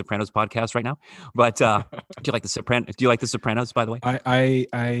obsessed with my Sopranos podcast right now. But do you like the Sopranos, by the way?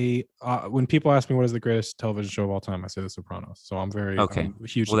 I when people ask me what is the greatest television show of all time, I say The Sopranos. So I'm Okay.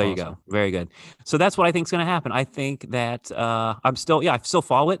 hugely Well, there you positive. go. Very good. So that's what I think is going to happen. I think that I still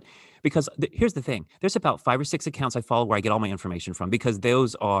follow it because here's the thing. There's about 5 or 6 accounts I follow where I get all my information from because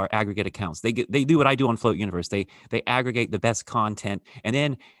those are aggregate accounts. They do what I do on Float Universe. They aggregate the best content. And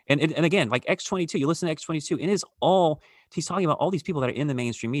then, and again, like X22, you listen to X22, and it's all, he's talking about all these people that are in the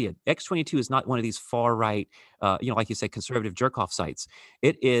mainstream media. X22 is not one of these far right, like you said, conservative jerk off sites.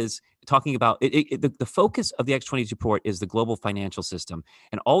 It is talking about the focus of the X22 report is the global financial system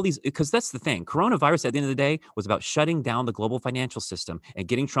and all these, because that's the thing. Coronavirus at the end of the day was about shutting down the global financial system and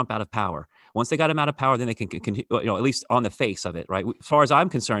getting Trump out of power. Once they got him out of power, then they can at least on the face of it, right? As far as I'm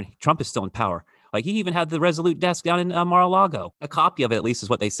concerned, Trump is still in power. Like, he even had the Resolute desk down in Mar-a-Lago. A copy of it, at least, is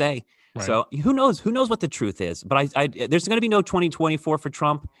what they say. Right. So who knows what the truth is? But there's going to be no 2024 for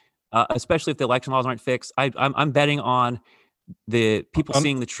Trump, especially if the election laws aren't fixed. I'm betting on the people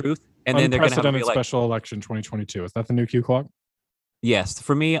seeing the truth, and then they're going to have a unprecedented special election 2022. Is that the new Q clock? Yes,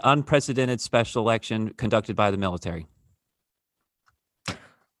 for me, unprecedented special election conducted by the military.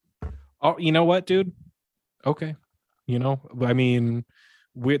 Oh, you know what, dude? Okay, I mean,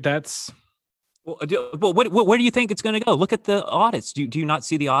 that's. Well, where do you think it's going to go? Look at the audits. Do you not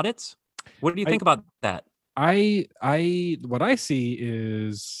see the audits? What do you think about that? What I see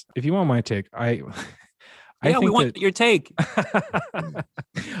is, if you want my take, we want your take.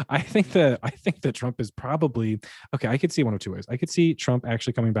 I think that Trump is probably okay. I could see one of two ways. I could see Trump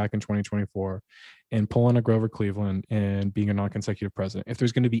actually coming back in 2024 and pulling a Grover Cleveland and being a non-consecutive president. If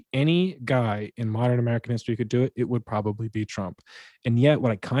there's going to be any guy in modern American history who could do it, it would probably be Trump. And yet,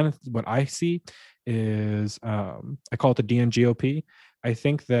 what I see is, I call it the DNGOP. I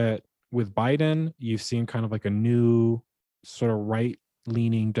think that with Biden, you've seen kind of like a new sort of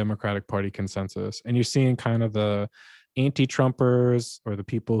right-leaning Democratic Party consensus, and you're seeing kind of the anti-Trumpers, or the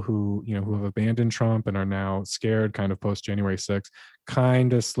people who have abandoned Trump and are now scared kind of post January 6th,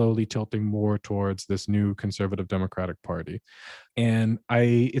 kind of slowly tilting more towards this new conservative Democratic Party. And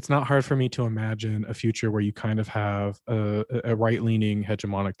it's not hard for me to imagine a future where you kind of have a right-leaning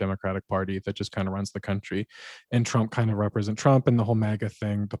hegemonic Democratic Party that just kind of runs the country, and Trump kind of represents Trump and the whole MAGA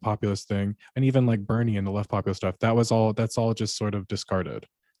thing, the populist thing, and even like Bernie and the left populist stuff. That's all just sort of discarded.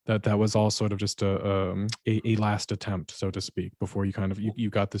 That was all sort of just a last attempt, so to speak, before you kind of you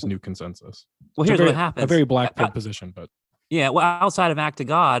got this new consensus. Well, here's what happens. A very black pill position, but yeah. Well, outside of Act of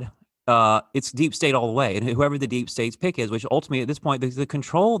God, it's deep state all the way, and whoever the deep state's pick is, which ultimately at this point,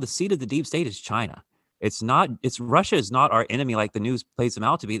 the seat of the deep state is China. Russia is not our enemy like the news plays them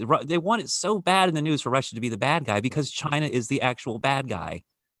out to be. They want it so bad in the news for Russia to be the bad guy because China is the actual bad guy.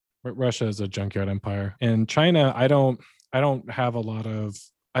 Russia is a junkyard empire, and China, I don't have a lot of.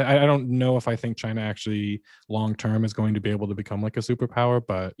 I don't know if I think China actually long term is going to be able to become like a superpower,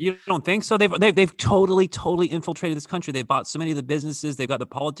 but you don't think so? They've totally infiltrated this country. They've bought so many of the businesses. They've got the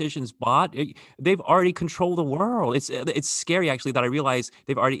politicians bought. They've already controlled the world. It's scary actually that I realize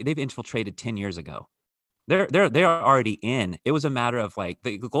they've infiltrated 10 years ago. They're already in. It was a matter of like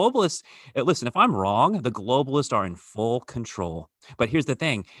the globalists. Listen, if I'm wrong, the globalists are in full control. But here's the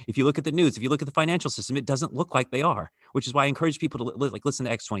thing: if you look at the news, if you look at the financial system, it doesn't look like they are. Which is why I encourage people to listen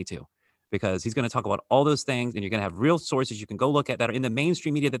to X22, because he's going to talk about all those things, and you're going to have real sources you can go look at that are in the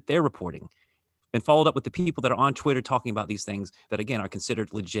mainstream media that they're reporting, and followed up with the people that are on Twitter talking about these things that again are considered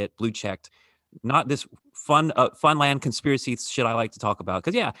legit, blue checked. Not this fun land conspiracy shit I like to talk about.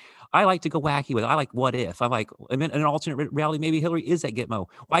 Because, yeah, I like to go wacky with it. I like what if. I like, in an alternate reality, maybe Hillary is at Gitmo.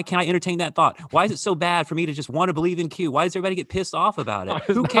 Why can't I entertain that thought? Why is it so bad for me to just want to believe in Q? Why does everybody get pissed off about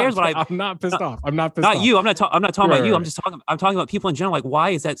it? Who cares what I'm not pissed off. I'm not pissed not off. you. I'm not talking about you. Right. I'm talking about people in general. Like,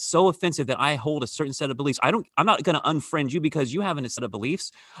 why is that so offensive that I hold a certain set of beliefs? I'm not going to unfriend you because you have a set of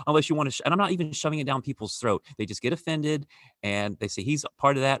beliefs unless you want to. And I'm not even shoving it down people's throat. They just get offended and they say he's a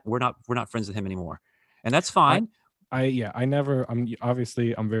part of that. We're not friends with him anymore. And that's fine. I never,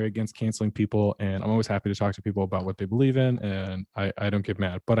 I'm very against canceling people, and I'm always happy to talk to people about what they believe in, and I don't get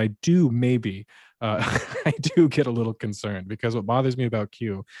mad. But I do maybe I do get a little concerned, because what bothers me about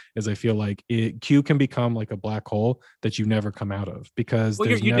Q is I feel like Q can become like a black hole that you never come out of, because Well,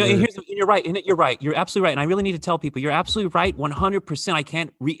 there's you're never. you're right, and you're right. You're absolutely right, and I really need to tell people you're absolutely right, 100%. I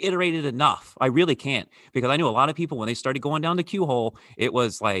can't reiterate it enough. I really can't, because I knew a lot of people when they started going down the Q hole, it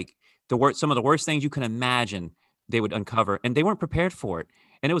was like some of the worst things you can imagine they would uncover, and they weren't prepared for it,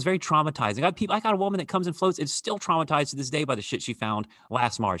 and it was very traumatizing. I got a woman that comes and floats. It's still traumatized to this day by the shit she found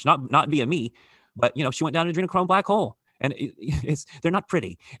last March. Not via me, but she went down an adrenochrome black hole. And they're not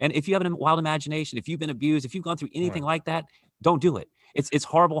pretty. And if you have a wild imagination, if you've been abused, if you've gone through anything like that, don't do it. It's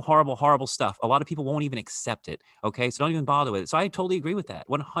horrible, horrible, horrible stuff. A lot of people won't even accept it. Okay, so don't even bother with it. So I totally agree with that,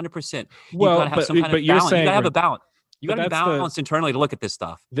 100%. You've got Well, to have but some kind of you're balance. You got saying, to have a right, balance. You got but to be that's the balanced internally to look at this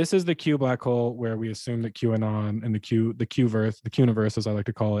stuff. this is the Q black hole, where we assume that QAnon and the Qverse, the Quniverse, as I like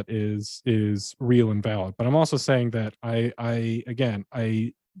to call it, is real and valid. But I'm also saying that I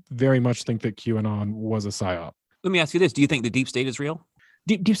very much think that QAnon was a psyop. Let me ask you this: do you think the deep state is real?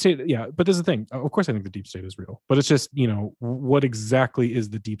 Deep state, yeah, but there's the thing. Of course, I think the deep state is real, but it's just, what exactly is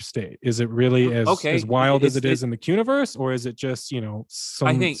the deep state? Is it really as Okay, wild as it is in the Quniverse, or is it just I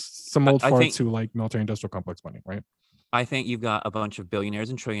some think old I farts think who like military industrial complex money, right? I think you've got a bunch of billionaires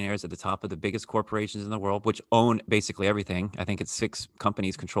and trillionaires at the top of the biggest corporations in the world, which own basically everything. I think it's 6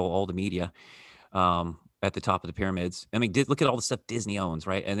 companies control all the media. At the top of the pyramids. I mean, look at all the stuff Disney owns,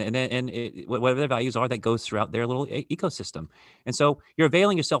 right? Whatever their values are, that goes throughout their little ecosystem. And so you're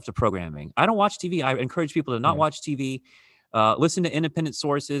availing yourself to programming. I don't watch TV. I encourage people to not watch TV. Listen to independent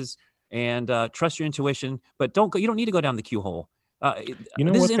sources and trust your intuition. But don't go. You don't need to go down the Q hole. You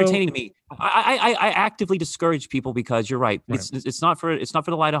know This is what though? entertaining to me. I actively discourage people, because you're right. Right. It's not for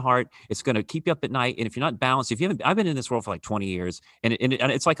the light of heart. It's going to keep you up at night. And if you're not balanced, if you haven't, I've been in this world for like 20 years, and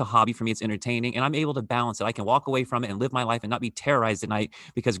it's like a hobby for me. It's entertaining, and I'm able to balance it. I can walk away from it and live my life and not be terrorized at night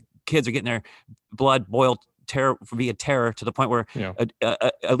because kids are getting their blood boiled via terror to the point where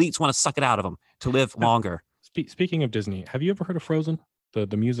elites want to suck it out of them to live longer. Speaking of Disney, have you ever heard of Frozen,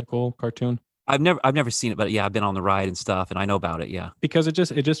 the musical cartoon? I've never seen it, but yeah, I've been on the ride and stuff, and I know about it. Yeah, Because it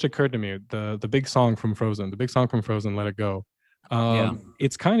just occurred to me, the big song from Frozen, Let It Go. yeah.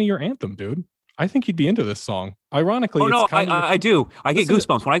 It's kind of your anthem, dude. I think you'd be into this song. Ironically, Oh it's no, kind of I do. I get listen to-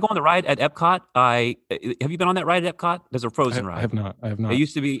 goosebumps when I go on the ride at Epcot. Have you been on that ride at Epcot? There's a Frozen ride. I have not. It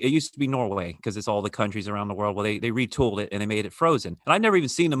used to be Norway, because it's all the countries around the world. Well, they retooled it and they made it Frozen. And I've never even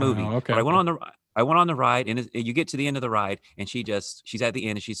seen the movie, Oh, okay, but okay. I went on the ride, and you get to the end of the ride, and she's at the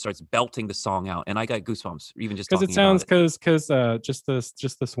end, and she starts belting the song out, and I got goosebumps even just Because it talking about sounds, it.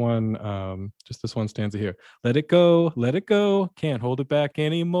 just this one stanza here. Let it go, can't hold it back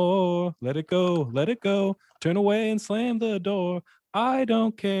anymore. Let it go, turn away and slam the door. I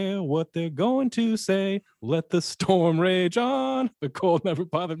don't care what they're going to say. Let the storm rage on. The cold never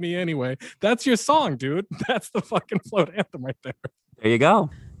bothered me anyway. That's your song, dude. That's the fucking float anthem right there. There you go.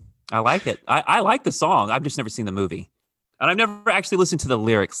 I like it. I like the song. I've just never seen the movie, and I've never actually listened to the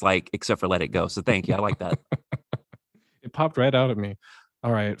lyrics, except for "Let It Go." So thank you. I like that. It popped right out at me.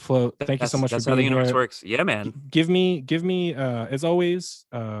 All right, Float. Thank you so much for That's how the being universe here. works. Yeah, man. Give me as always,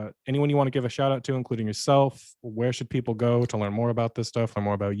 anyone you want to give a shout out to, including yourself. Where should people go to learn more about this stuff, learn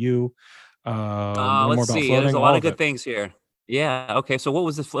more about you, learn more Let's about see. There's floating, a all lot of of good it? things here. Yeah. Okay. So what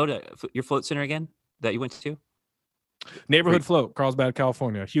was your float center again that you went to? Neighborhood Float, Carlsbad,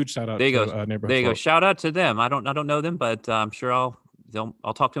 California. Huge shout out There you to go. Neighborhood There you go. Float. Shout out to them. I don't know them, but I'm sure I'll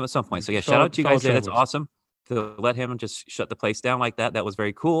talk to them at some point. So yeah, shout Fellow out to you guys there. That's travelers. awesome. To let him just shut the place down like that. That was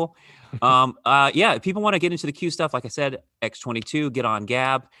very cool. Yeah, if people want to get into the Q stuff, like I said, X22, get on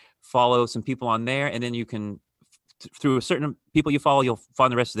Gab, follow some people on there, and then you can through certain people you follow, you'll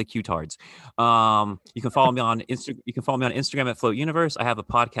find the rest of the Q-tards. You can follow me on Instagram at Float Universe. I have a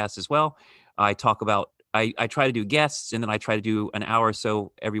podcast as well. I talk about I try to do guests, and then I try to do an hour or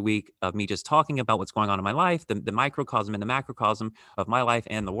so every week of me just talking about what's going on in my life, the microcosm and the macrocosm of my life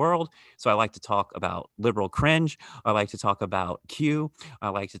and the world. So I like to talk about liberal cringe. I like to talk about Q. I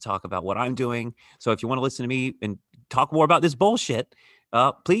like to talk about what I'm doing. So if you want to listen to me and talk more about this bullshit,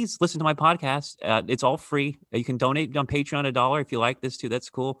 please listen to my podcast. It's all free. You can donate on Patreon $1 if you like this too. That's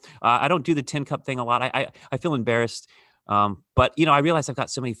cool. I don't do the 10 cup thing a lot. I feel embarrassed. But I realize I've got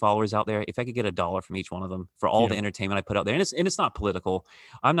so many followers out there. If I could get $1 from each one of them for all the entertainment I put out there, and it's not political.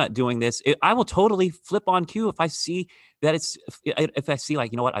 I'm not doing this. I will totally flip on Q if I see that if I see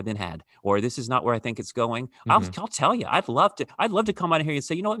what, I've been had, or this is not where I think it's going. I'll tell you. I'd love to come out here and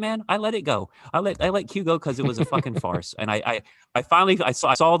say, you know what, man, I let it go. I let Q go because it was a fucking farce. And I finally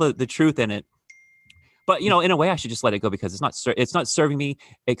saw the truth in it. But in a way, I should just let it go because it's not serving me.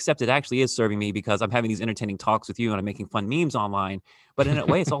 Except it actually is serving me because I'm having these entertaining talks with you and I'm making fun memes online. But in a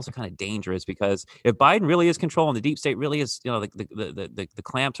way, it's also kind of dangerous because if Biden really is controlling, the deep state really is, the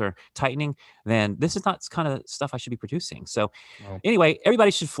clamps are tightening, then this is not kind of stuff I should be producing. So anyway,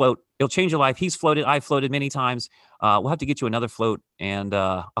 everybody should float. It'll change your life. He's floated. I've floated many times. We'll have to get you another float, and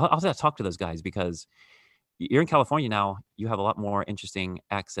I'll have to talk to those guys because you're in California now. You have a lot more interesting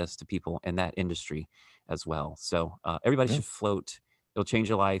access to people in that industry as well. So everybody should float. It'll change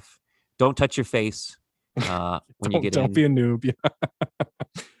your life. Don't touch your face when you get in. Don't be a noob.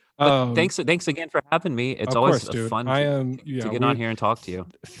 But thanks again for having me. It's always fun to get on here and talk to you.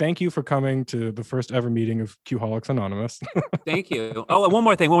 Thank you for coming to the first ever meeting of HOLICS Anonymous. Thank you. Oh, and one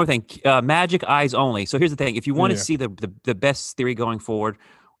more thing. Magic eyes only. So here's the thing. If you want to see the best theory going forward,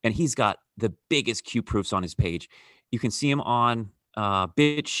 and he's got the biggest Q proofs on his page, you can see him on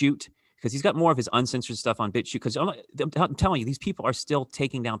BitChute, because he's got more of his uncensored stuff on BitChute. Because I'm telling you, these people are still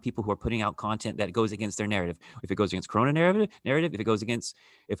taking down people who are putting out content that goes against their narrative. If it goes against Corona narrative,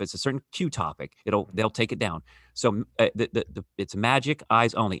 if it's a certain Q topic, they'll take it down. So it's Magic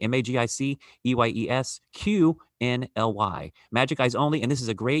Eyes Only, MAGIC EYES Magic Eyes Only, and this is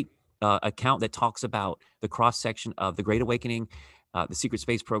a great account that talks about the cross section of the Great Awakening, the Secret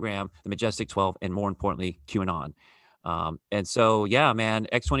Space Program, the Majestic 12, and more importantly, QAnon. And so, yeah, man,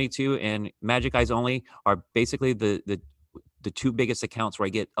 X22 and Magic Eyes Only are basically the two biggest accounts where I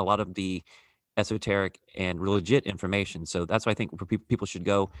get a lot of the esoteric and legit information. So that's why I think people should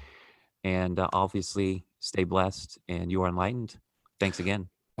go, and obviously stay blessed and you are enlightened. Thanks again.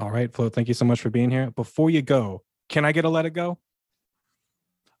 All right, Flo, thank you so much for being here. Before you go, can I get a let it go?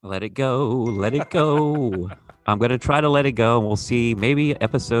 Let it go. Let it go. I'm going to try to let it go, and we'll see. Maybe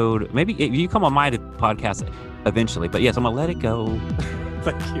you come on my podcast eventually, but yes, I'm going to let it go.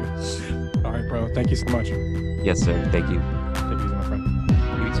 Thank you. All right, bro. Thank you so much. Yes, sir. Thank you. Take it easy, my friend.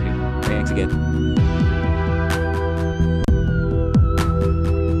 You too. Thanks again.